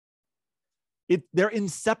 They're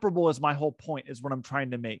inseparable is my whole point, is what I'm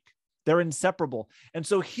trying to make. They're inseparable. And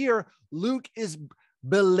so here, Luke is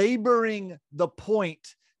belaboring the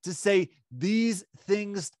point to say these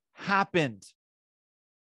things happened.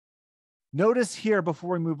 Notice here,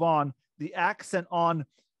 before we move on, the accent on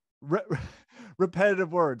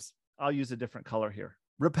repetitive words. I'll use a different color here.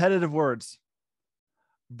 Repetitive words.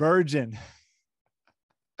 Virgin.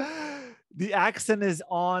 The accent is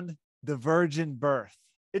on the virgin birth.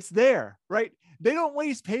 It's there, right? They don't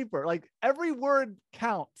waste paper. Like, every word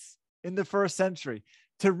counts in the first century.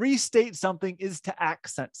 To restate something is to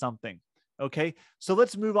accent something. Okay, so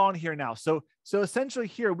let's move on here now. So essentially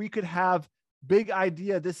here we could have big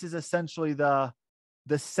idea. This is essentially the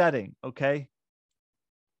setting, okay?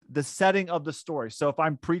 The setting of the story. So if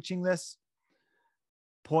I'm preaching this,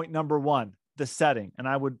 point number one, the setting, and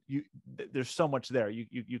there's so much there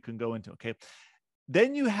you can go into, okay?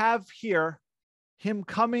 Then you have here him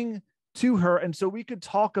coming to her, and so we could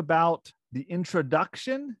talk about the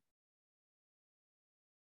introduction,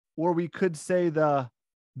 or we could say the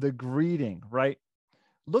greeting, right?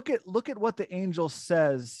 Look at what the angel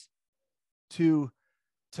says to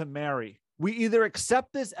Mary. We either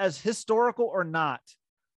accept this as historical or not.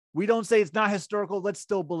 We don't say it's not historical, let's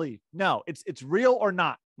still believe. No, it's real or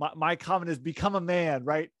not. My comment is become a man,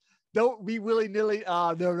 right? Don't be willy-nilly,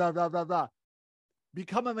 blah, blah, blah, blah, blah.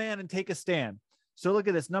 Become a man and take a stand. So look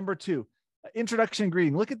at this, number 2, introduction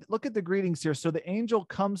greeting. Look at the greetings here. So the angel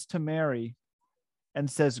comes to Mary and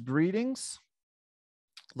says, greetings.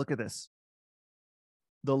 Look at this.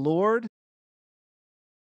 The Lord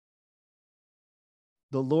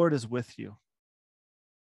is with you.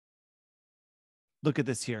 Look at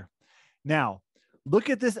this here. Now,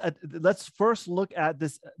 look at this. Let's first look at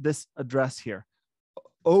this address here.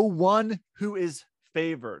 O one who is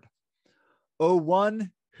favored. O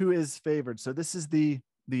one who is favored. So this is the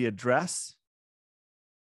address.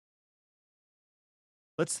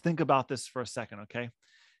 Let's think about this for a second, okay?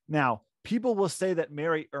 Now, people will say that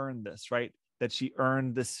Mary earned this, right? That she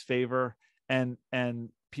earned this favor, and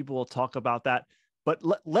people will talk about that. But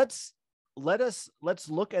let's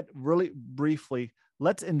look at really briefly.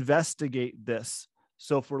 Let's investigate this.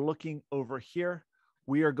 So if we're looking over here,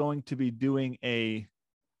 we are going to be doing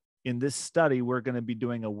in this study, we're going to be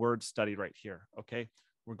doing a word study right here. Okay.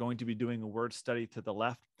 We're going to be doing a word study to the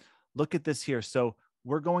left. Look at this here. So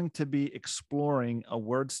we're going to be exploring a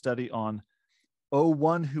word study on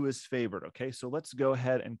one who is favored. Okay. So let's go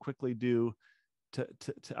ahead and quickly do to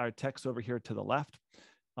our text over here to the left.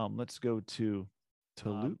 Let's go to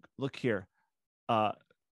Luke. Look here.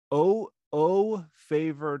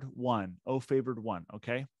 Favored one. Favored one.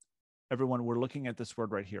 Okay. Everyone, we're looking at this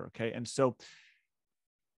word right here. Okay. And so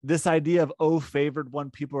this idea of favored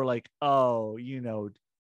one, people are like,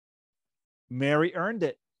 Mary earned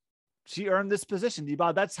it. She earned this position.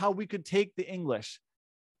 That's how we could take the English.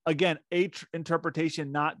 Again,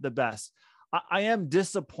 interpretation, not the best. I am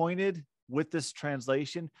disappointed with this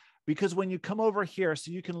translation, because when you come over here,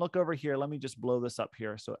 so you can look over here, let me just blow this up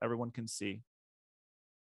here so everyone can see.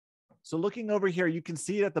 So looking over here, you can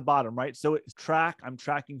see it at the bottom, right? So it's I'm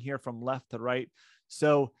tracking here from left to right.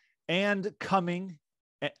 So, and coming,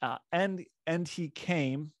 and he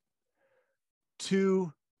came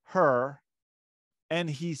to her, and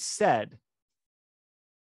he said,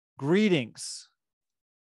 greetings.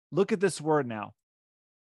 Look at this word now.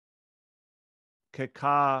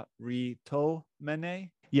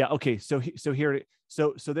 Kekaritomene. Yeah. Okay. So here,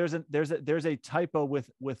 so there's a typo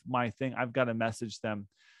with my thing. I've got to message them.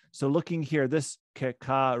 So looking here, this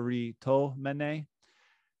kekarito mene,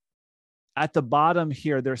 at the bottom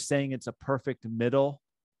here, they're saying it's a perfect middle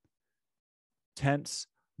tense,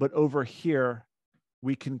 but over here,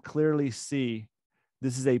 we can clearly see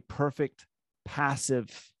this is a perfect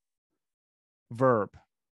passive verb.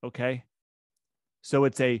 Okay. So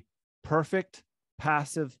it's a perfect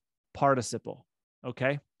passive participle.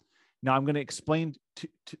 Okay. Now I'm going to explain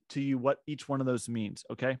to you what each one of those means.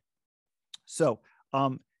 Okay. So,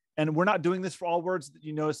 and we're not doing this for all words.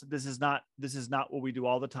 You notice that this is not what we do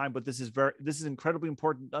all the time, but this is incredibly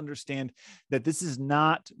important to understand that this is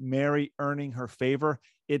not Mary earning her favor.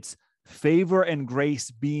 It's favor and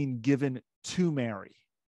grace being given to Mary.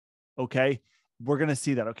 Okay. We're going to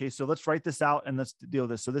see that. Okay. So let's write this out and let's deal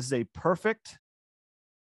with this. So this is a perfect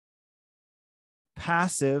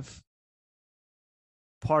passive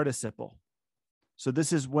participle. So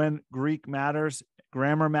this is when Greek matters,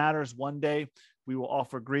 grammar matters. One day we will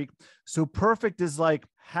offer Greek. So perfect is like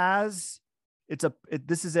has,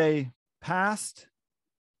 this is a past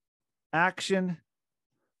action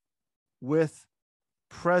with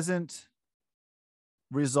present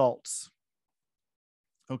results.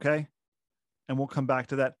 Okay. And we'll come back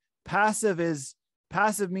to that. Passive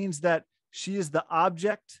means that she is the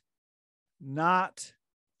object, not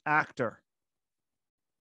actor.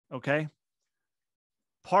 Okay.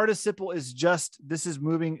 Participle is just, this is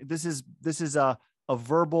a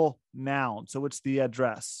verbal noun. So it's the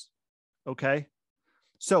address. Okay.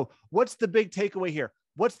 So what's the big takeaway here?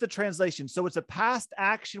 What's the translation? So it's a past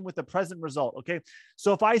action with a present result. Okay.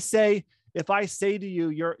 So if I say to you,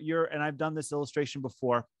 you're, and I've done this illustration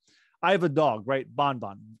before, I have a dog, right?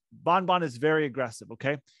 Bonbon. Bonbon is very aggressive.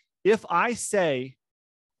 Okay. If I say,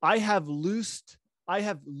 I have loosed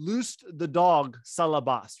the dog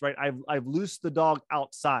salabas, right? I've loosed the dog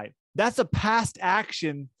outside. That's a past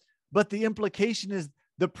action, but the implication is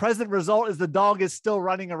the present result is the dog is still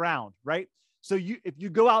running around, right? So if you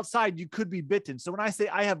go outside, you could be bitten. So when I say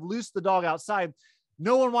I have loosed the dog outside,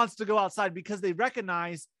 no one wants to go outside because they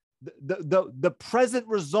recognize the present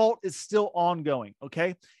result is still ongoing,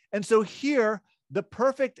 okay? And so here, the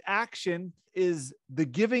perfect action is the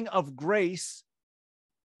giving of grace,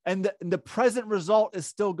 and the present result is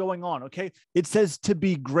still going on, okay? It says to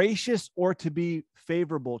be gracious or to be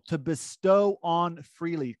favorable, to bestow on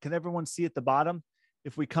freely. Can everyone see at the bottom?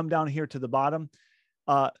 If we come down here to the bottom,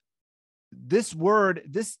 this word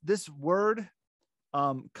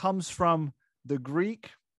comes from the Greek.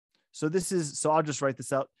 So I'll just write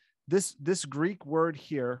this out. This Greek word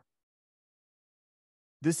here,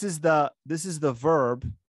 this is the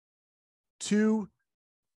verb to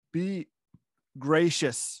be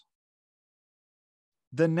gracious.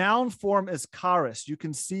 The noun form is charis. You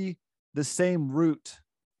can see the same root,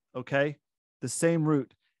 okay? The same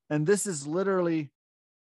root. And this is literally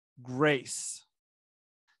grace.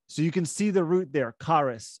 So you can see the root there,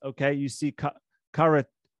 charis, okay? You see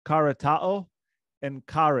charitao and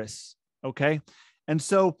charis, okay? And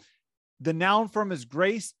so the noun form is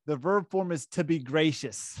grace. The verb form is to be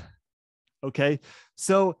gracious, okay?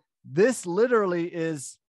 So this literally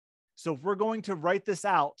is, so if we're going to write this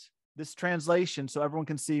out, this translation, so everyone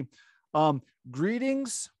can see,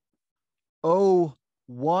 greetings, O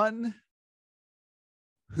one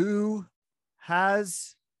who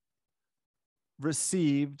has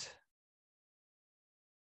received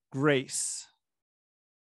grace.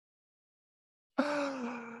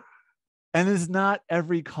 And is not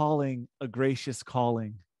every calling a gracious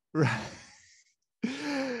calling, right?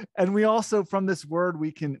 And we also, from this word,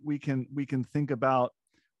 we can think about,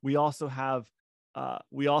 we also have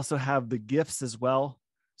the gifts as well.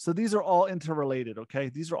 So these are all interrelated, okay?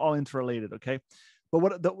 These are all interrelated, okay? But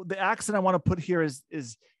what the accent I want to put here is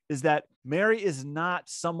that Mary is not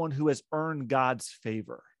someone who has earned God's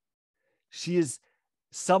favor. She is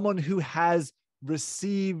someone who has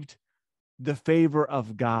received the favor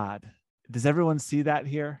of God. Does everyone see that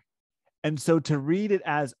here? And so to read it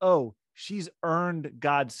as, oh, she's earned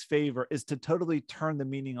God's favor is to totally turn the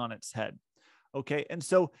meaning on its head. Okay. And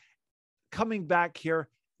so coming back here,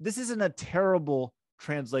 this isn't a terrible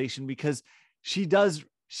translation because she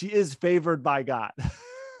is favored by God.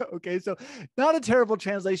 Okay. So not a terrible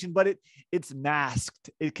translation, but it's masked.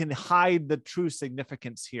 It can hide the true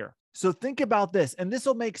significance here. So think about this, and this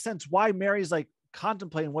will make sense why Mary's like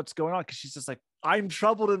contemplating what's going on. Cause she's just like, I'm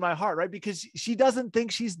troubled in my heart, right? Because she doesn't think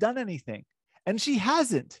she's done anything, and she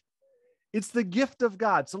hasn't. It's the gift of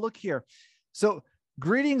God. So look here. So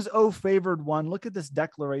greetings, O favored one. Look at this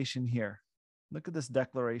declaration here. Look at this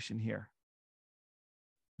declaration here.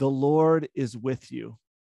 The Lord is with you.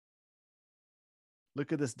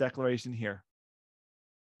 Look at this declaration here.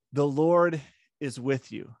 The Lord is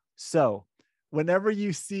with you. So whenever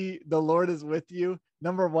you see the Lord is with you,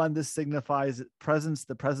 number one, this signifies presence,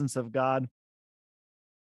 the presence of God.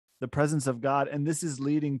 The presence of God. And this is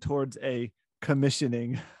leading towards a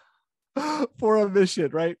commissioning for a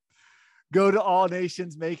mission, right? Go to all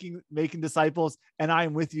nations, making disciples, and I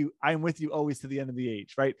am with you. I am with you always to the end of the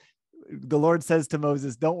age, right? The Lord says to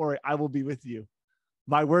Moses, don't worry, I will be with you.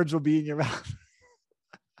 My words will be in your mouth.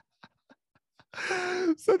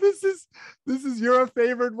 So this is your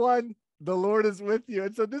favored one. The Lord is with you.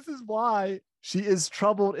 And so this is why she is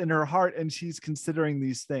troubled in her heart and she's considering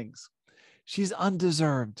these things. She's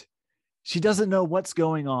undeserved. She doesn't know what's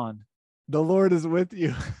going on. The Lord is with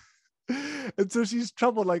you. And so she's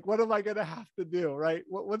troubled. Like, what am I going to have to do? Right?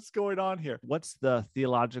 What's going on here? What's the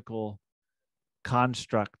theological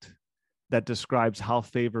construct that describes how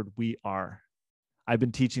favored we are? I've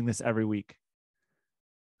been teaching this every week.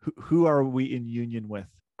 Who are we in union with?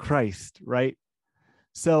 Christ, right?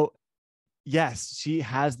 So yes, she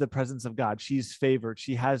has the presence of God. She's favored.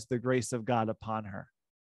 She has the grace of God upon her.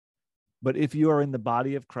 But if you are in the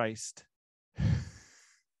body of Christ,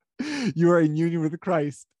 you are in union with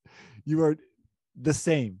Christ. You are the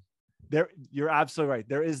same. You're absolutely right.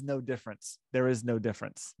 There is no difference. There is no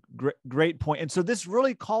difference. Great point. And so this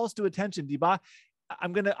really calls to attention, Diba.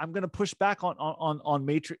 I'm gonna push back on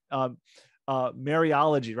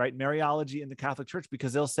Mariology, right? Mariology in the Catholic Church,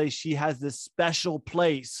 because they'll say she has this special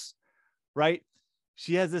place, right?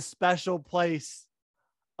 She has this special place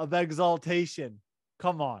of exaltation.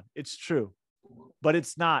 Come on, it's true, but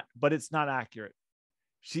it's not accurate.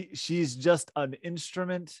 She's just an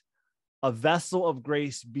instrument, a vessel of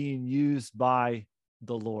grace being used by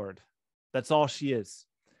the Lord. That's all she is.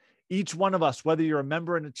 Each one of us, whether you're a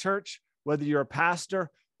member in a church, whether you're a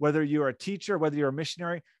pastor, whether you're a teacher, whether you're a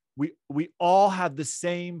missionary, we all have the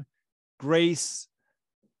same grace.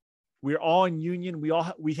 We're all in union.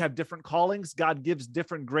 We have different callings. God gives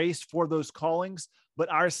different grace for those callings,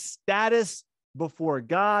 but our status before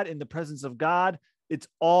God, in the presence of God, it's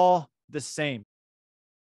all the same.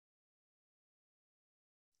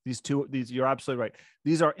 These you're absolutely right.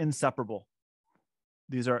 These are inseparable.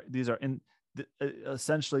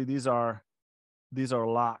 Essentially these are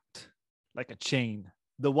locked like a chain.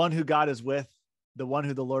 The one who God is with, the one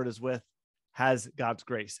who the Lord is with, has God's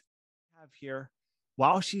grace. I have here,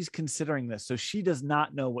 while she's considering this, so she does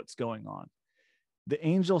not know what's going on, the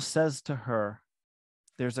angel says to her,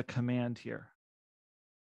 there's a command here.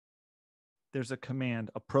 There's a command,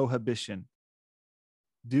 a prohibition.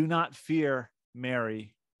 Do not fear,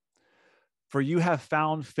 Mary, for you have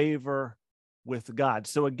found favor with God.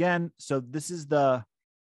 So again, this is the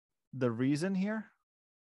reason here.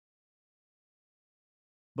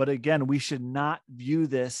 But again, we should not view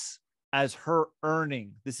this as her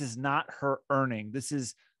earning. This is not her earning. This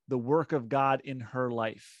is the work of God in her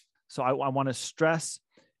life. So I want to stress,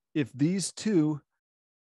 if these two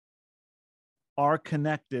are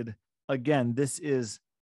connected, again, this is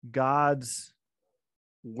God's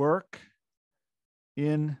work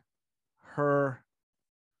in her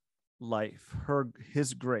life,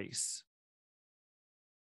 his grace.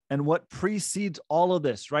 And what precedes all of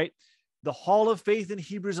this, right? The Hall of Faith in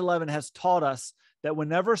Hebrews 11 has taught us that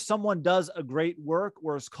whenever someone does a great work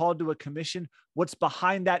or is called to a commission, what's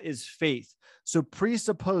behind that is faith. So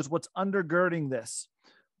presuppose what's undergirding this.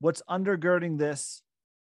 What's undergirding this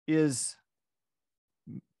is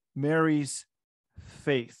Mary's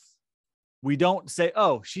faith. We don't say,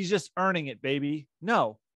 oh, she's just earning it, baby.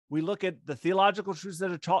 No, we look at the theological truths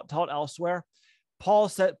that are taught elsewhere. Paul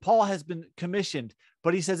has been commissioned,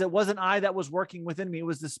 but he says, it wasn't I that was working within me. It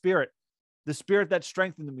was the Spirit that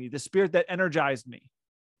strengthened me, the Spirit that energized me.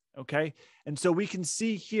 Okay. And so we can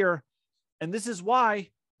see here, and this is why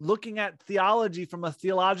looking at theology from a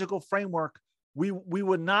theological framework, we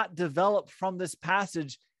would not develop from this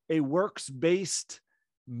passage a works-based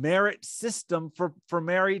merit system for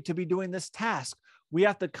Mary to be doing this task. We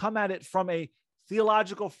have to come at it from a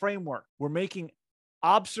theological framework. We're making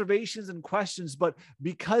observations and questions, but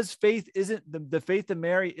because faith isn't the faith of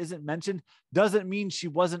Mary isn't mentioned, doesn't mean she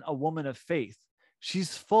wasn't a woman of faith.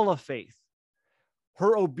 She's full of faith.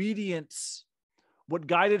 Her obedience, what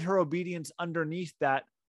guided her obedience underneath that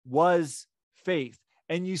was faith.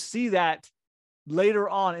 And you see that later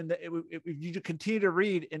on if you continue to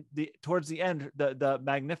read towards the end, the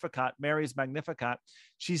Magnificat, Mary's Magnificat,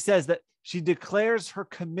 she says that she declares her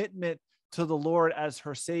commitment to the Lord as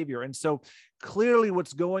her Savior. And so clearly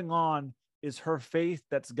what's going on is her faith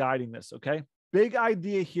that's guiding this, okay? Big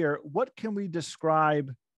idea here. What can we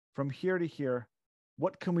describe from here to here?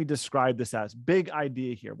 what can we describe this as? Big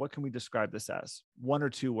idea here. What can we describe this as? 1 or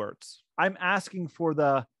 2 words. I'm asking for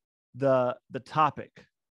the topic.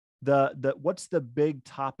 What's the big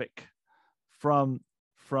topic from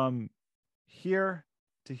here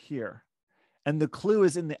to here? And the clue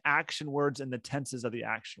is in the action words and the tenses of the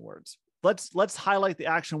action words. Let's highlight the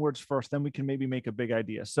action words first, then we can maybe make a big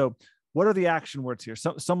idea. So what are the action words here?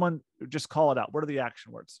 Someone just call it out. What are the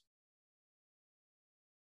action words?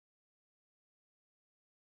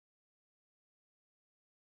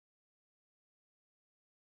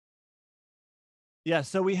 Yeah,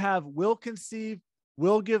 so we have will conceive,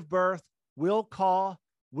 will give birth, will call,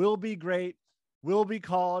 will be great, will be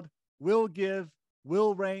called, will give,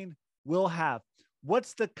 will reign, will have.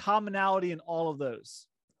 What's the commonality in all of those?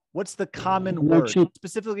 What's the common word,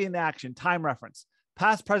 specifically in the action, time reference,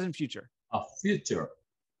 past, present, future? Future.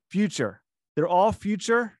 Future. They're all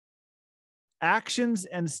future actions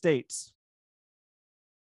and states.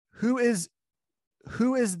 Who is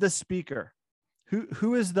the speaker?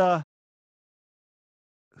 Who is the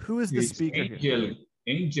speaker here?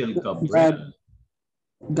 Angel Gabriel.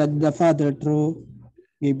 God the Father through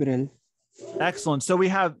Gabriel. Excellent. So we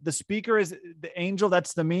have the speaker is the angel,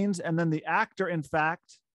 that's the means, and then the actor, in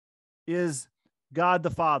fact, is God the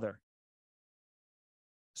Father.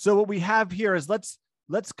 So what we have here is let's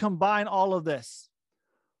combine all of this.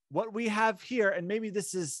 What we have here, and maybe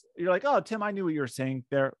this is, you're like, oh, Tim, I knew what you were saying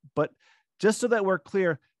there, but just so that we're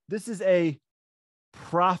clear, this is a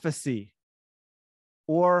prophecy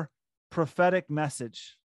or prophetic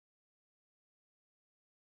message.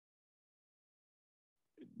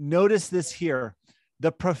 Notice this here.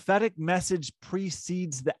 The prophetic message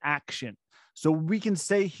precedes the action. So we can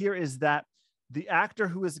say here is that the actor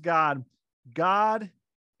who is God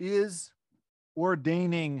is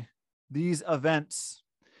ordaining these events.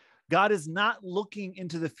 God is not looking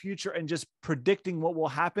into the future and just predicting what will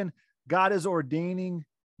happen. God is ordaining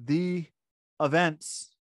the events.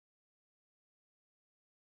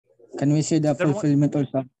 Can we say the fulfillment or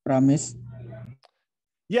the promise?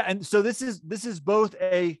 Yeah, and so this is both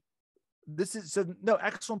excellent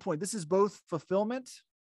point. This is both fulfillment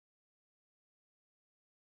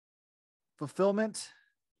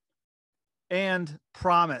and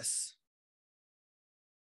promise.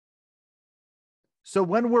 So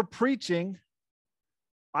when we're preaching,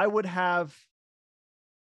 I'd have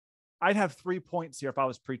 3 points here if I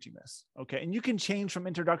was preaching this. Okay. And you can change from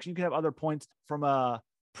introduction. You can have other points from a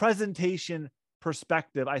presentation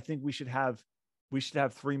perspective. I think we should have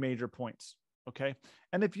 3 major points. Okay.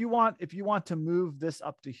 And if you want to move this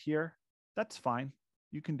up to here, that's fine.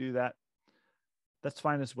 You can do that. That's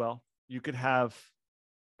fine as well. You could have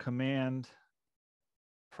command,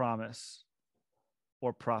 promise,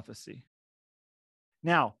 or prophecy.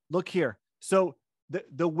 Now, look here. So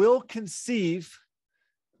the will conceive,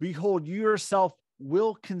 behold, you yourself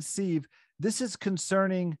will conceive. This is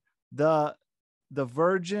concerning the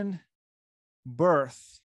virgin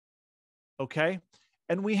birth. Okay.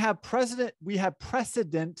 And we have precedent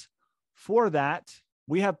for that.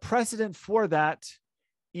 We have precedent for that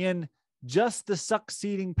in just the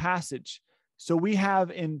succeeding passage. So we have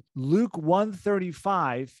in Luke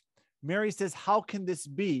 1:35, Mary says, how can this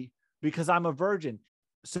be? Because I'm a virgin.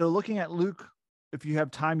 So looking at Luke, if you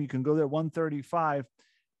have time, you can go there, 1:35.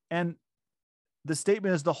 And the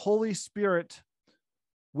statement is the Holy Spirit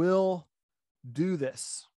will do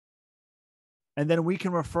this. And then we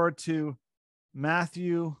can refer to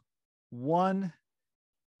Matthew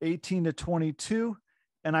 1:18-22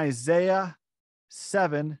 and Isaiah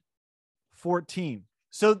 7:14.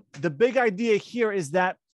 So the big idea here is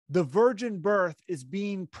that the virgin birth is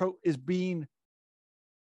being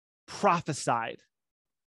prophesied.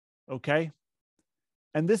 Okay.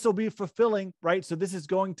 And this will be fulfilling, right? So this is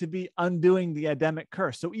going to be undoing the Adamic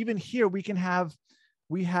curse. So even here we have,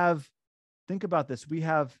 think about this. We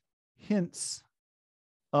have hints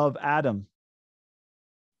of Adam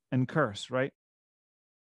and curse, right?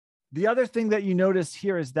 The other thing that you notice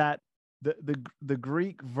here is that the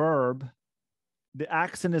Greek verb, the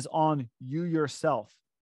accent is on you yourself.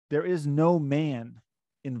 There is no man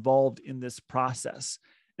involved in this process.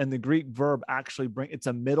 And the Greek verb actually it's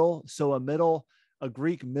a middle. So a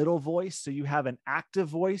Greek middle voice. So you have an active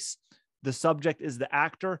voice. The subject is the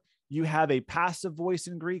actor. You have a passive voice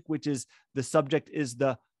in Greek, which is the subject is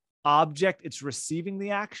the object. It's receiving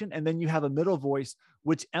the action. And then you have a middle voice,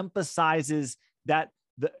 which emphasizes that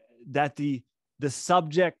the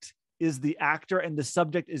subject is the actor and the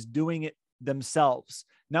subject is doing it themselves.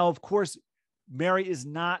 Now, of course, Mary is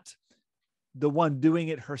not the one doing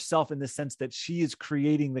it herself in the sense that she is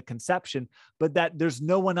creating the conception, but that there's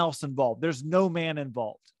no one else involved. There's no man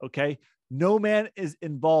involved. Okay. No man is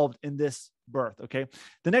involved in this birth, okay?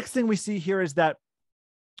 The next thing we see here is that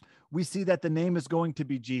we see that the name is going to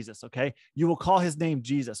be Jesus, okay? You will call his name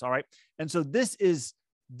Jesus, all right? And so this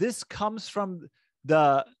comes from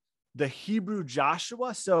the Hebrew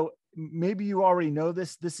Joshua. So maybe you already know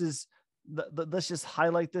this. This is, let's just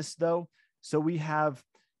highlight this though. So we have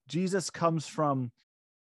Jesus comes from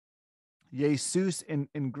Jesus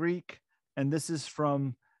in Greek, and this is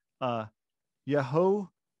from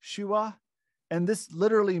Yehoshua, and this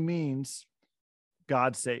literally means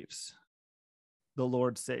God saves. The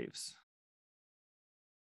Lord saves.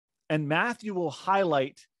 And Matthew will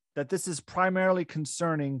highlight that this is primarily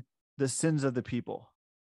concerning the sins of the people.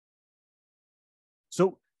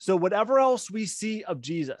 So whatever else we see of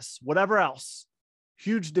Jesus, whatever else,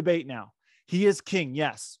 huge debate now. He is king,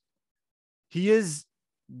 yes. He is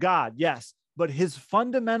God, yes. But his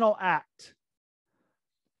fundamental act,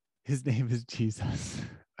 his name is Jesus.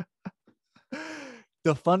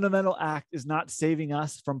 The fundamental act is not saving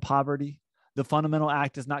us from poverty. The fundamental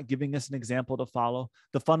act is not giving us an example to follow.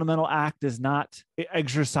 The fundamental act is not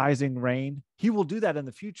exercising reign. He will do that in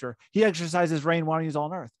the future. He exercises reign while he's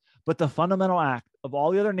on earth. But the fundamental act of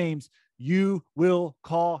all the other names, you will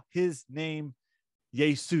call his name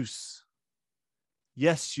Jesus.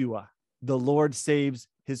 Yeshua. The Lord saves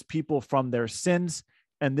his people from their sins.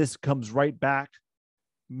 And this comes right back.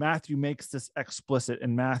 Matthew makes this explicit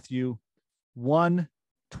in Matthew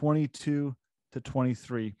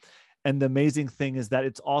 1:22-23. And the amazing thing is that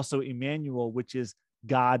it's also Emmanuel, which is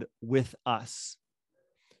God with us.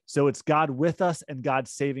 So it's God with us and God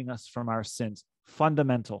saving us from our sins.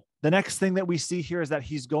 Fundamental. The next thing that we see here is that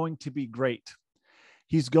he's going to be great.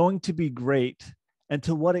 He's going to be great. And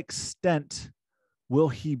to what extent will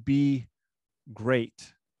he be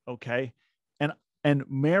great? Okay. And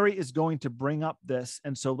Mary is going to bring up this.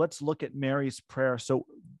 And so let's look at Mary's prayer. So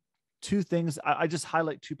two things, I just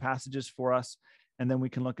highlight two passages for us, and then we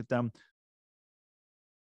can look at them.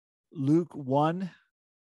 Luke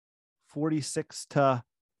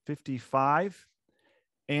 1:46-55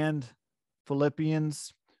 and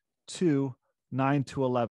Philippians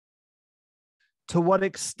 2:9-11. To what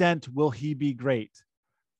extent will he be great?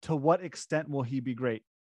 To what extent will he be great?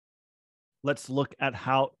 Let's look at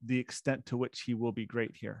how the extent to which he will be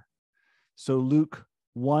great here. So Luke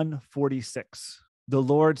 1:46. The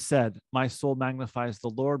Lord said, my soul magnifies the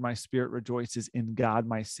Lord, my spirit rejoices in God,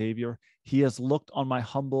 my Savior. He has looked on my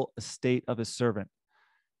humble estate of his servant.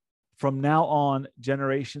 From now on,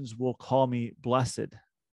 generations will call me blessed.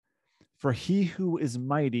 For he who is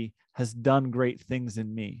mighty has done great things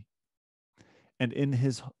in me and in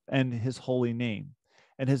his holy name.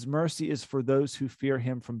 And his mercy is for those who fear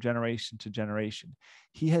him from generation to generation.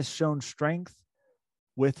 He has shown strength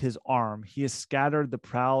with his arm. He has scattered the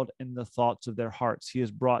proud in the thoughts of their hearts. He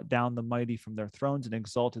has brought down the mighty from their thrones and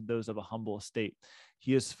exalted those of a humble estate.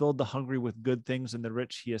 He has filled the hungry with good things, and the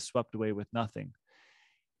rich he has swept away with nothing.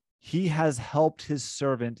 He has helped his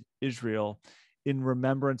servant Israel in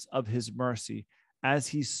remembrance of his mercy, as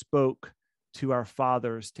he spoke to our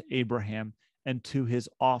fathers, to Abraham, and to his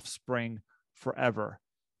offspring forever.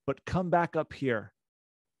 But come back up here.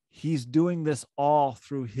 He's doing this all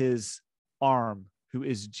through his arm, who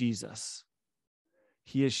is Jesus.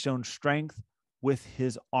 He has shown strength with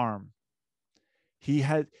his arm.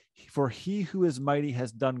 For he who is mighty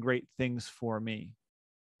has done great things for me.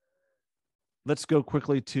 Let's go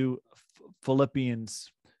quickly to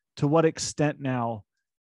Philippians. To what extent now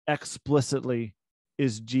explicitly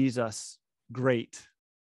is Jesus great?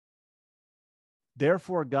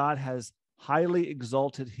 Therefore, God has highly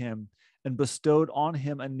exalted him and bestowed on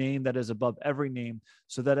him a name that is above every name,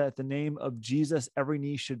 so that at the name of Jesus, every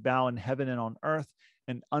knee should bow in heaven and on earth,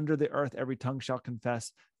 and under the earth, every tongue shall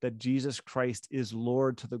confess that Jesus Christ is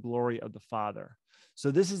Lord, to the glory of the Father.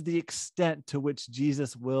 So this is the extent to which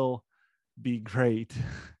Jesus will be great.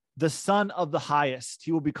 The Son of the Highest.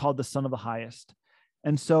 He will be called the Son of the Highest.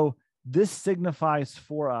 And so this signifies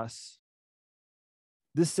for us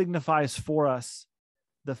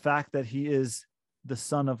the fact that he is the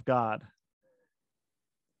Son of God.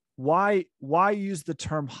 Why use the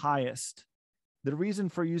term highest? The reason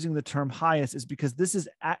for using the term highest is because this is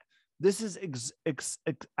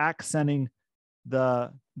accenting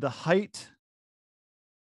the height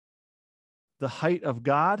of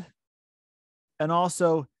God, and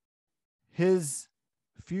also his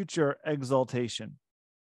future exaltation.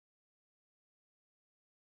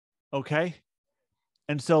 Okay?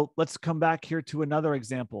 And so let's come back here to another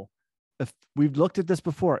example. If we've looked at this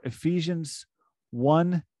before, Ephesians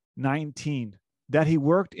 1:19, that he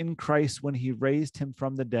worked in Christ when he raised him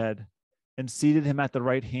from the dead and seated him at the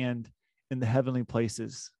right hand in the heavenly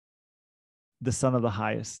places. the Son of the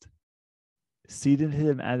Highest, seated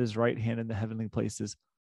him at his right hand in the heavenly places,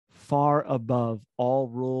 far above all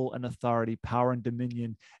rule and authority, power and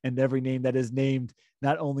dominion, and every name that is named,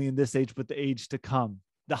 not only in this age, but the age to come.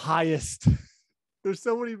 The highest. There's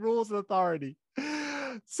so many rules and authority,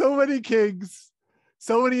 so many kings,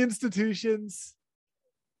 so many institutions.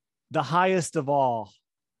 The highest of all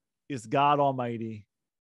is God Almighty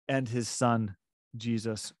and his Son,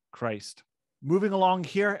 Jesus Christ. Moving along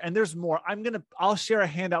here, and there's more. I'll share a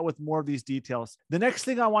handout with more of these details. The next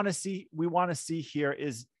thing we want to see here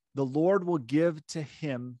is the Lord will give to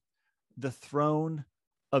him the throne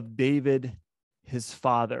of David, his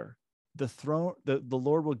father. The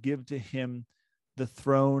Lord will give to him the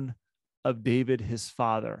throne of David, his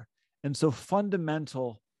father. And so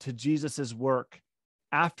fundamental to Jesus's work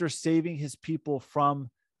after saving his people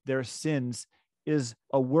from their sins is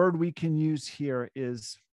a word we can use here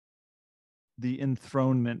is the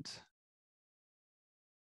enthronement.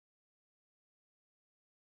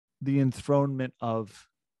 The enthronement of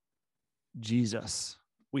Jesus.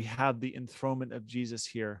 We have the enthronement of Jesus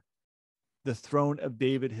here. The throne of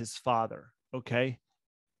David, his father. Okay.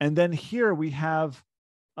 And then here we have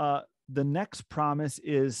the next promise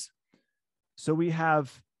is, so we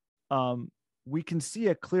have, we can see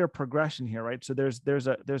a clear progression here, right? So there's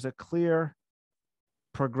a clear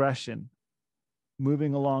progression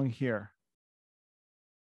moving along here.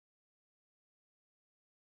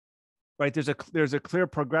 Right, there's a clear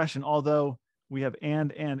progression, although we have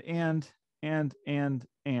and.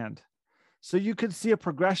 So you could see a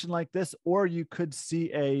progression like this, or you could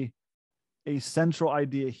see a central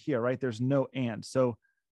idea here, right? There's no and. So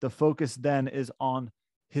the focus then is on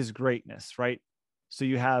his greatness, right? So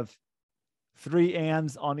you have 3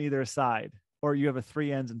 ands on either side, or you have a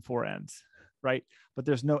 3 ends and 4 ends, right? But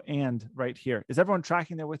there's no and right here. Is everyone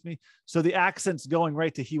tracking there with me? So the accent's going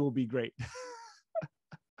right to he will be great.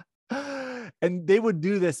 And they would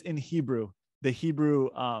do this in Hebrew, the Hebrew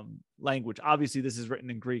language. Obviously, this is written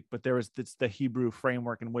in Greek, but it's the Hebrew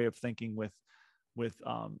framework and way of thinking with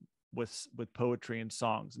poetry and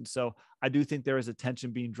songs. And so I do think there is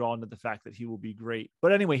attention being drawn to the fact that he will be great.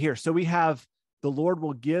 But anyway, here, so we have the Lord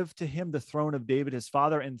will give to him the throne of David, his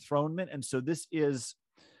father, enthronement. And so this is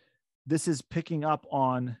picking up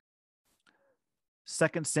on 2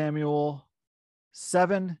 Samuel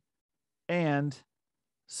 7 and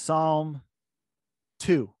Psalm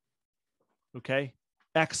 2. Okay.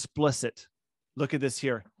 Explicit. Look at this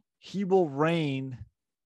here. He will reign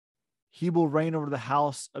over the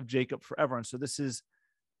house of Jacob forever. And so this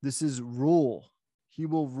is rule. He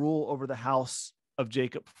will rule over the house of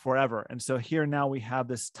Jacob forever. And so here now we have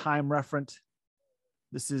this time referent.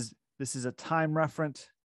 This is a time referent,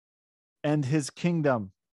 and his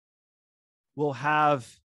kingdom will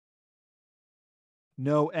have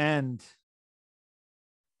no end.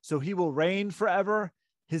 So he will reign forever.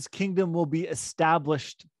 His kingdom will be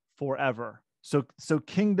established forever. So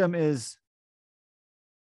kingdom is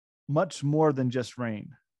much more than just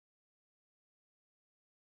reign,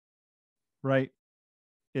 right?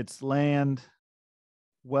 It's land,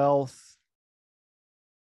 wealth,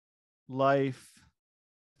 life,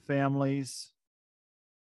 families,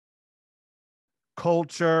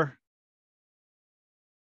 culture.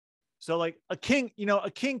 So like a king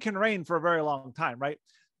can reign for a very long time, right?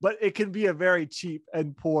 But it can be a very cheap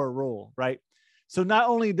and poor rule, right? So not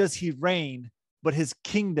only does he reign, but his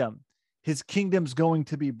kingdom's going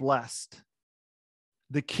to be blessed.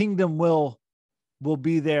 The kingdom will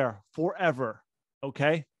be there forever,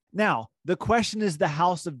 okay? Now, the question is the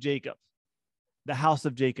house of Jacob. The house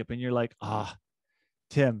of Jacob. And you're like,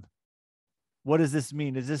 Tim, what does this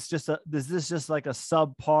mean? Is this just like a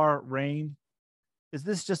subpar reign? Is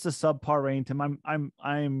this just a subpar reign, Tim?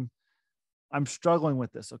 I'm struggling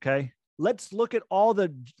with this, okay? Let's look at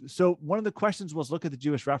so one of the questions was look at the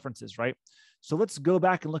Jewish references, right? So let's go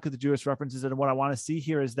back and look at the Jewish references. And what I want to see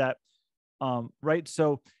here is that, right?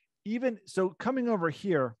 So coming over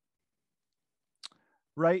here,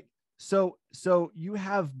 right? So you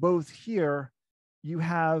have both here,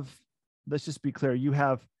 let's just be clear. You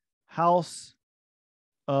have house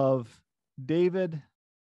of David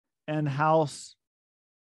and house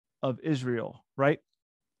of Israel, right?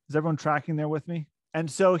 Is everyone tracking there with me?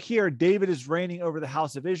 And so here, David is reigning over the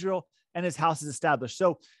house of Israel and his house is established.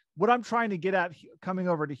 So what I'm trying to get at coming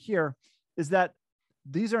over to here is that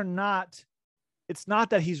it's not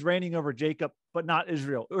that he's reigning over Jacob, but not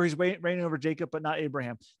Israel, or he's reigning over Jacob, but not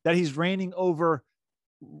Abraham, that he's reigning over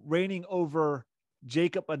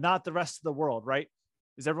Jacob, but not the rest of the world, right?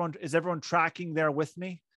 Is everyone tracking there with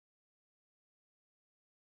me?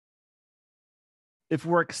 If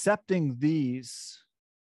we're accepting these,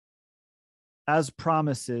 as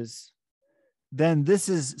promises, then this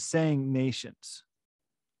is saying nations,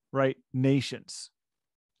 right? Nations.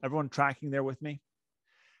 Everyone tracking there with me?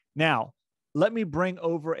 Now, let me bring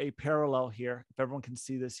over a parallel here, if everyone can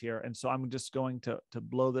see this here. And so I'm just going to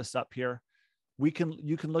blow this up here. You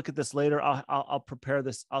can look at this later. I'll prepare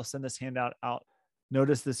this. I'll send this handout out.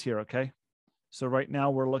 Notice this here, okay? So right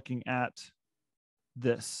now we're looking at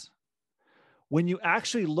this. When you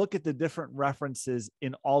actually look at the different references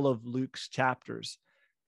in all of Luke's chapters,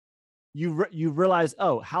 you realize,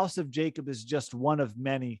 oh, house of Jacob is just one of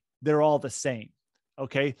many. They're all the same,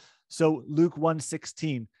 okay? So Luke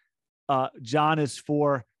 1:16, John is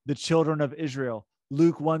for the children of Israel.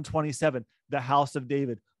 Luke 1:27, the house of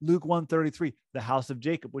David. Luke 1:33, the house of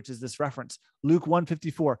Jacob, which is this reference. Luke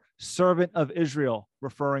 1:54, servant of Israel,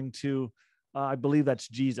 referring to, I believe that's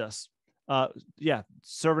Jesus.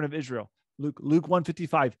 Servant of Israel. Luke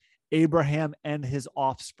 1:55, Abraham and his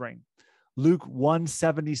offspring. Luke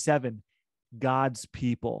 1:77, God's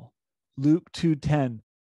people. Luke 2:10,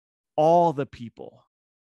 all the people.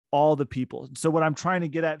 All the people. So what I'm trying to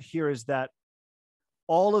get at here is that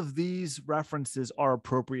all of these references are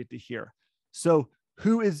appropriate to here. So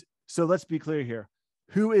let's be clear here.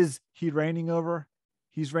 Who is he reigning over?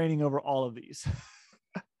 He's reigning over all of these.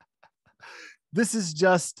 This is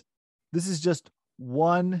just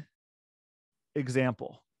one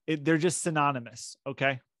example. They're just synonymous,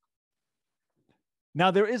 okay?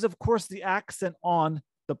 Now, there is, of course, the accent on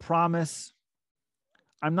the promise.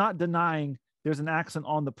 I'm not denying there's an accent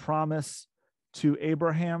on the promise to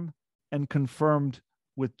Abraham and confirmed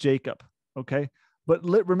with Jacob, okay? But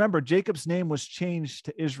remember, Jacob's name was changed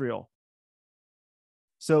to Israel.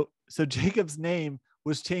 So Jacob's name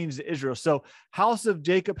was changed to Israel. So house of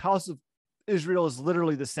Jacob, house of Israel is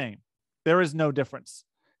literally the same. There is no difference.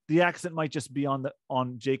 The accent might just be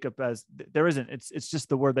on Jacob, as there isn't. It's just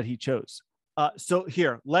the word that he chose. So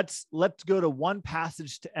here, let's go to one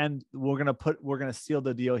passage to end. We're gonna seal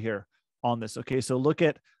the deal here on this. Okay, so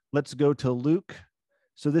let's go to Luke.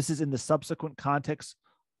 So this is in the subsequent context,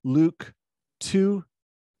 Luke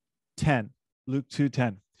 2:10. Luke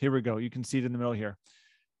 2:10. Here we go. You can see it in the middle here.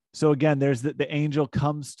 So again, there's the angel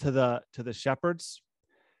comes to the shepherds.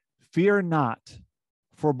 Fear not,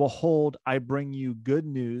 for behold, I bring you good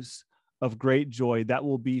news of great joy that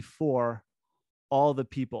will be for all the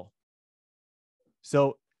people.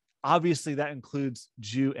 So obviously that includes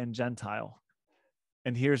Jew and Gentile.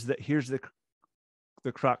 And here's the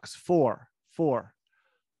crux. For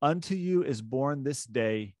unto you is born this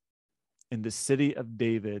day in the city of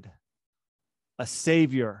David a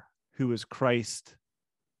Savior who is Christ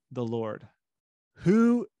the Lord.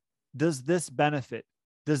 Who does this benefit?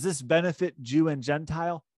 Does this benefit Jew and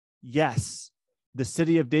Gentile? Yes. The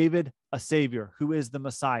city of David, a Savior who is the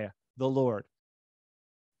Messiah, the Lord.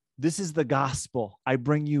 This is the gospel. I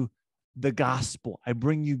bring you the gospel. I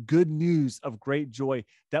bring you good news of great joy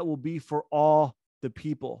that will be for all the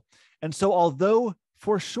people. And so although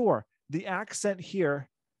for sure the accent here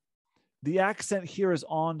is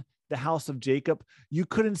on the house of Jacob, you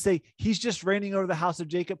couldn't say he's just reigning over the house of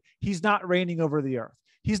Jacob. He's not reigning over the earth.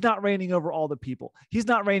 He's not reigning over all the people. He's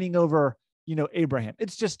not reigning over, Abraham.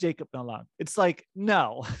 It's just Jacob alone. It's like,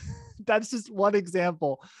 no, that's just one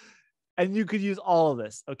example. And you could use all of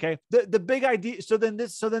this, okay? The big idea. So then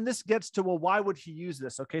this gets to, well, why would he use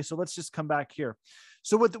this? Okay, so let's just come back here.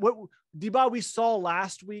 So what Diba, we saw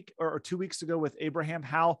last week or 2 weeks ago with Abraham,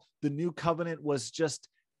 how the new covenant was just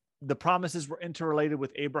the promises were interrelated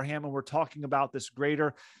with Abraham, and we're talking about this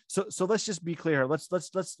greater. So let's just be clear.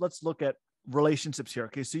 Let's look at relationships here.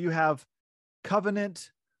 Okay, so you have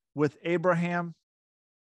covenant with Abraham,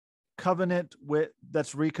 covenant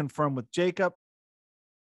that's reconfirmed with Jacob.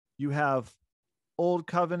 You have old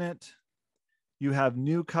covenant, you have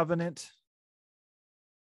new covenant.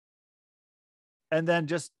 And then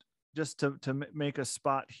just to make a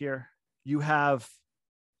spot here, you have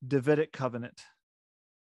Davidic covenant.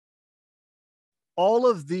 All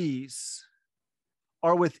of these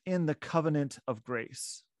are within the covenant of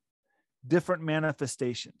grace, different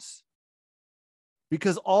manifestations,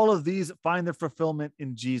 because all of these find their fulfillment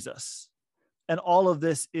in Jesus. And all of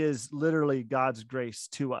this is literally God's grace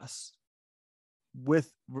to us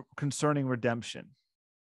concerning redemption.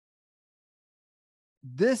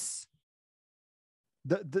 The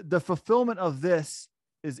fulfillment of this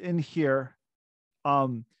is in here.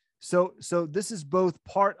 So this is both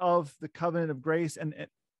part of the covenant of grace and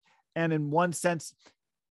in one sense,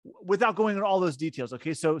 without going into all those details.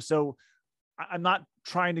 Okay, so I'm not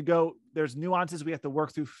trying to go, there's nuances we have to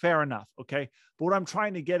work through, fair enough, okay? But what I'm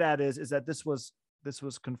trying to get at is that this was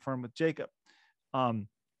confirmed with Jacob.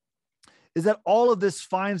 is that all of this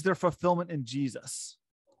finds their fulfillment in Jesus.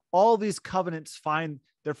 All these covenants find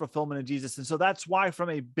their fulfillment in Jesus. And so that's why, from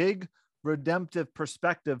a big redemptive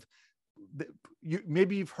perspective,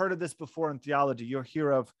 maybe you've heard of this before in theology. You'll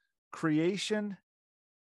hear of creation,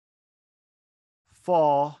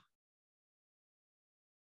 fall,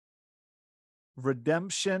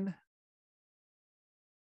 redemption,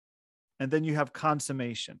 and then you have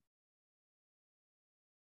consummation.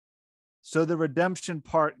 So the redemption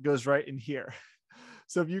part goes right in here.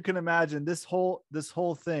 So if you can imagine this whole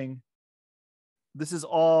thing, this is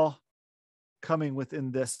all coming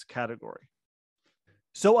within this category.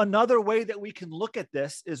 So another way that we can look at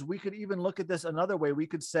this is we could even look at this another way. We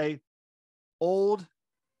could say old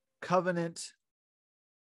covenant,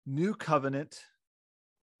 new covenant,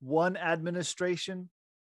 one administration,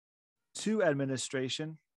 two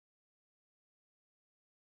administration.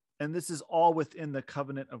 And this is all within the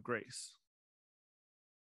covenant of grace.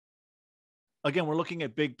 Again, we're looking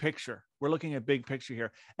at big picture. We're looking at big picture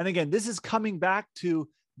here. And again, this is coming back to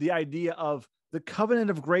the idea of the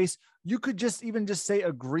covenant of grace. You could just say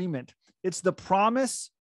agreement. It's the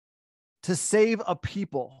promise to save a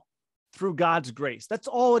people through God's grace. That's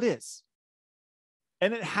all it is.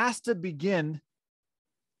 And it has to begin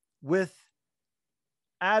with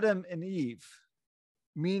Adam and Eve,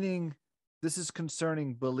 meaning this is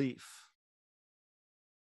concerning belief.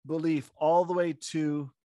 Belief all the way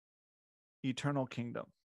to eternal kingdom.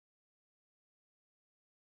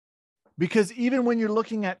 Because even when you're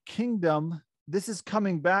looking at kingdom, this is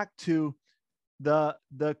coming back to the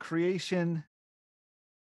creation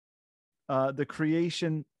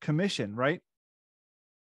commission, right?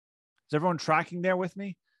 Is everyone tracking there with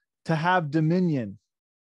me? To have dominion.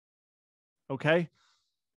 Okay?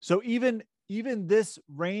 So even this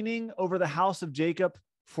reigning over the house of Jacob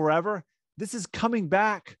forever, this is coming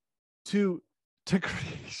back to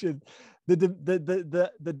creation,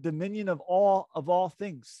 the dominion of all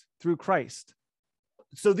things through Christ.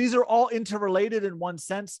 So these are all interrelated in one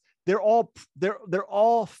sense. They're all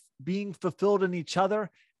being fulfilled in each other,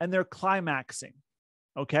 and they're climaxing.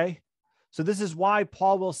 Okay? So this is why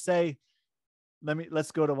Paul will say,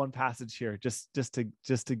 let's go to one passage here, just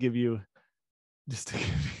to give you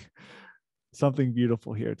something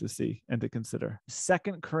beautiful here to see and to consider. 2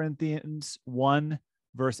 Corinthians 1,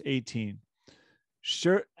 verse 18.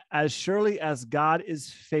 As surely as God is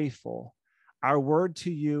faithful, our word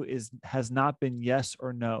to you has not been yes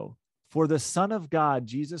or no. For the Son of God,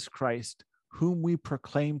 Jesus Christ, whom we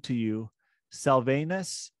proclaim to you,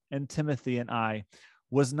 Silvanus and Timothy and I,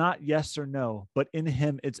 was not yes or no, but in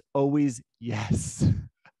him it's always yes.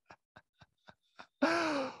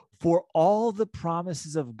 For all the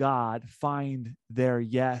promises of God find their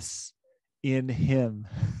yes in him.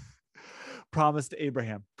 Promise to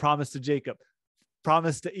Abraham, promise to Jacob,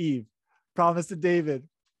 promise to Eve, promise to David,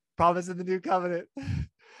 promise in the new covenant.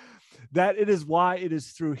 That it is why it is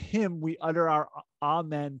through him we utter our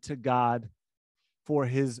amen to God for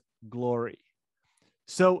his glory.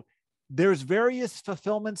 So there's various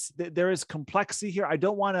fulfillments. There is complexity here. I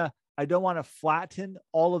don't want to flatten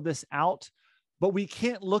all of this out, but we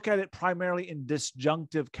can't look at it primarily in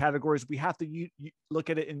disjunctive categories. We have to look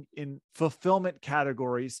at it in fulfillment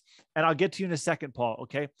categories. And I'll get to you in a second, Paul,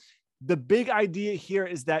 okay? The big idea here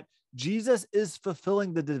is that Jesus is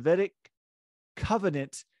fulfilling the Davidic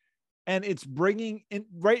covenant, and it's bringing in,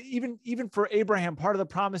 right? Even for Abraham, part of the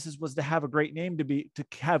promises was to have a great name, to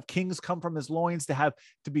have kings come from his loins, to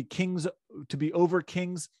be kings, to be over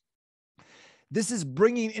kings. This is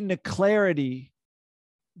bringing into clarity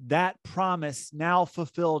that promise now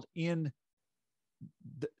fulfilled in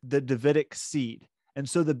the Davidic seed. And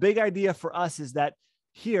so the big idea for us is that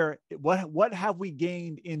here, what have we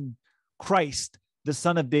gained in Christ, the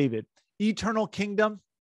Son of David? Eternal kingdom,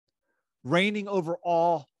 reigning over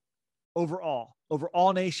all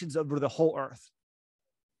nations, over the whole earth.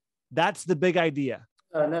 That's the big idea.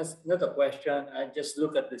 That's not a question. I just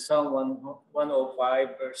look at the Psalm 105,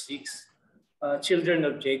 verse 6. Children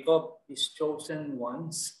of Jacob, his chosen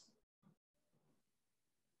ones.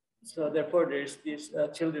 So therefore, there's these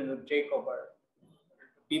children of Jacob are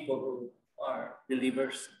people who are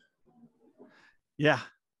believers. Yeah,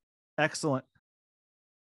 excellent.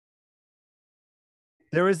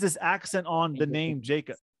 There is this accent on the name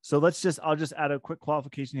Jacob. So I'll just add a quick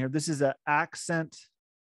qualification here. This is an accent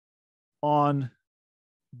on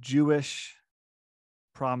Jewish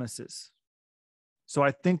promises. So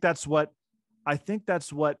I think that's what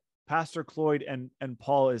Pastor Cloyd and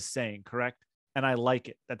Paul is saying, correct? And I like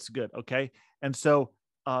it. That's good. Okay. And so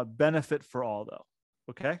benefit for all, though.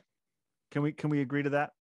 Okay. Can we agree to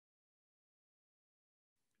that?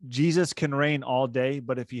 Jesus can reign all day,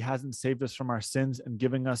 but if he hasn't saved us from our sins and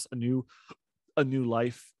giving us a new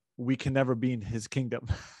life, we can never be in his kingdom.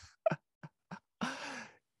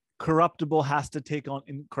 Corruptible has to take on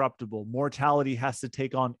incorruptible. Mortality has to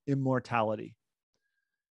take on immortality.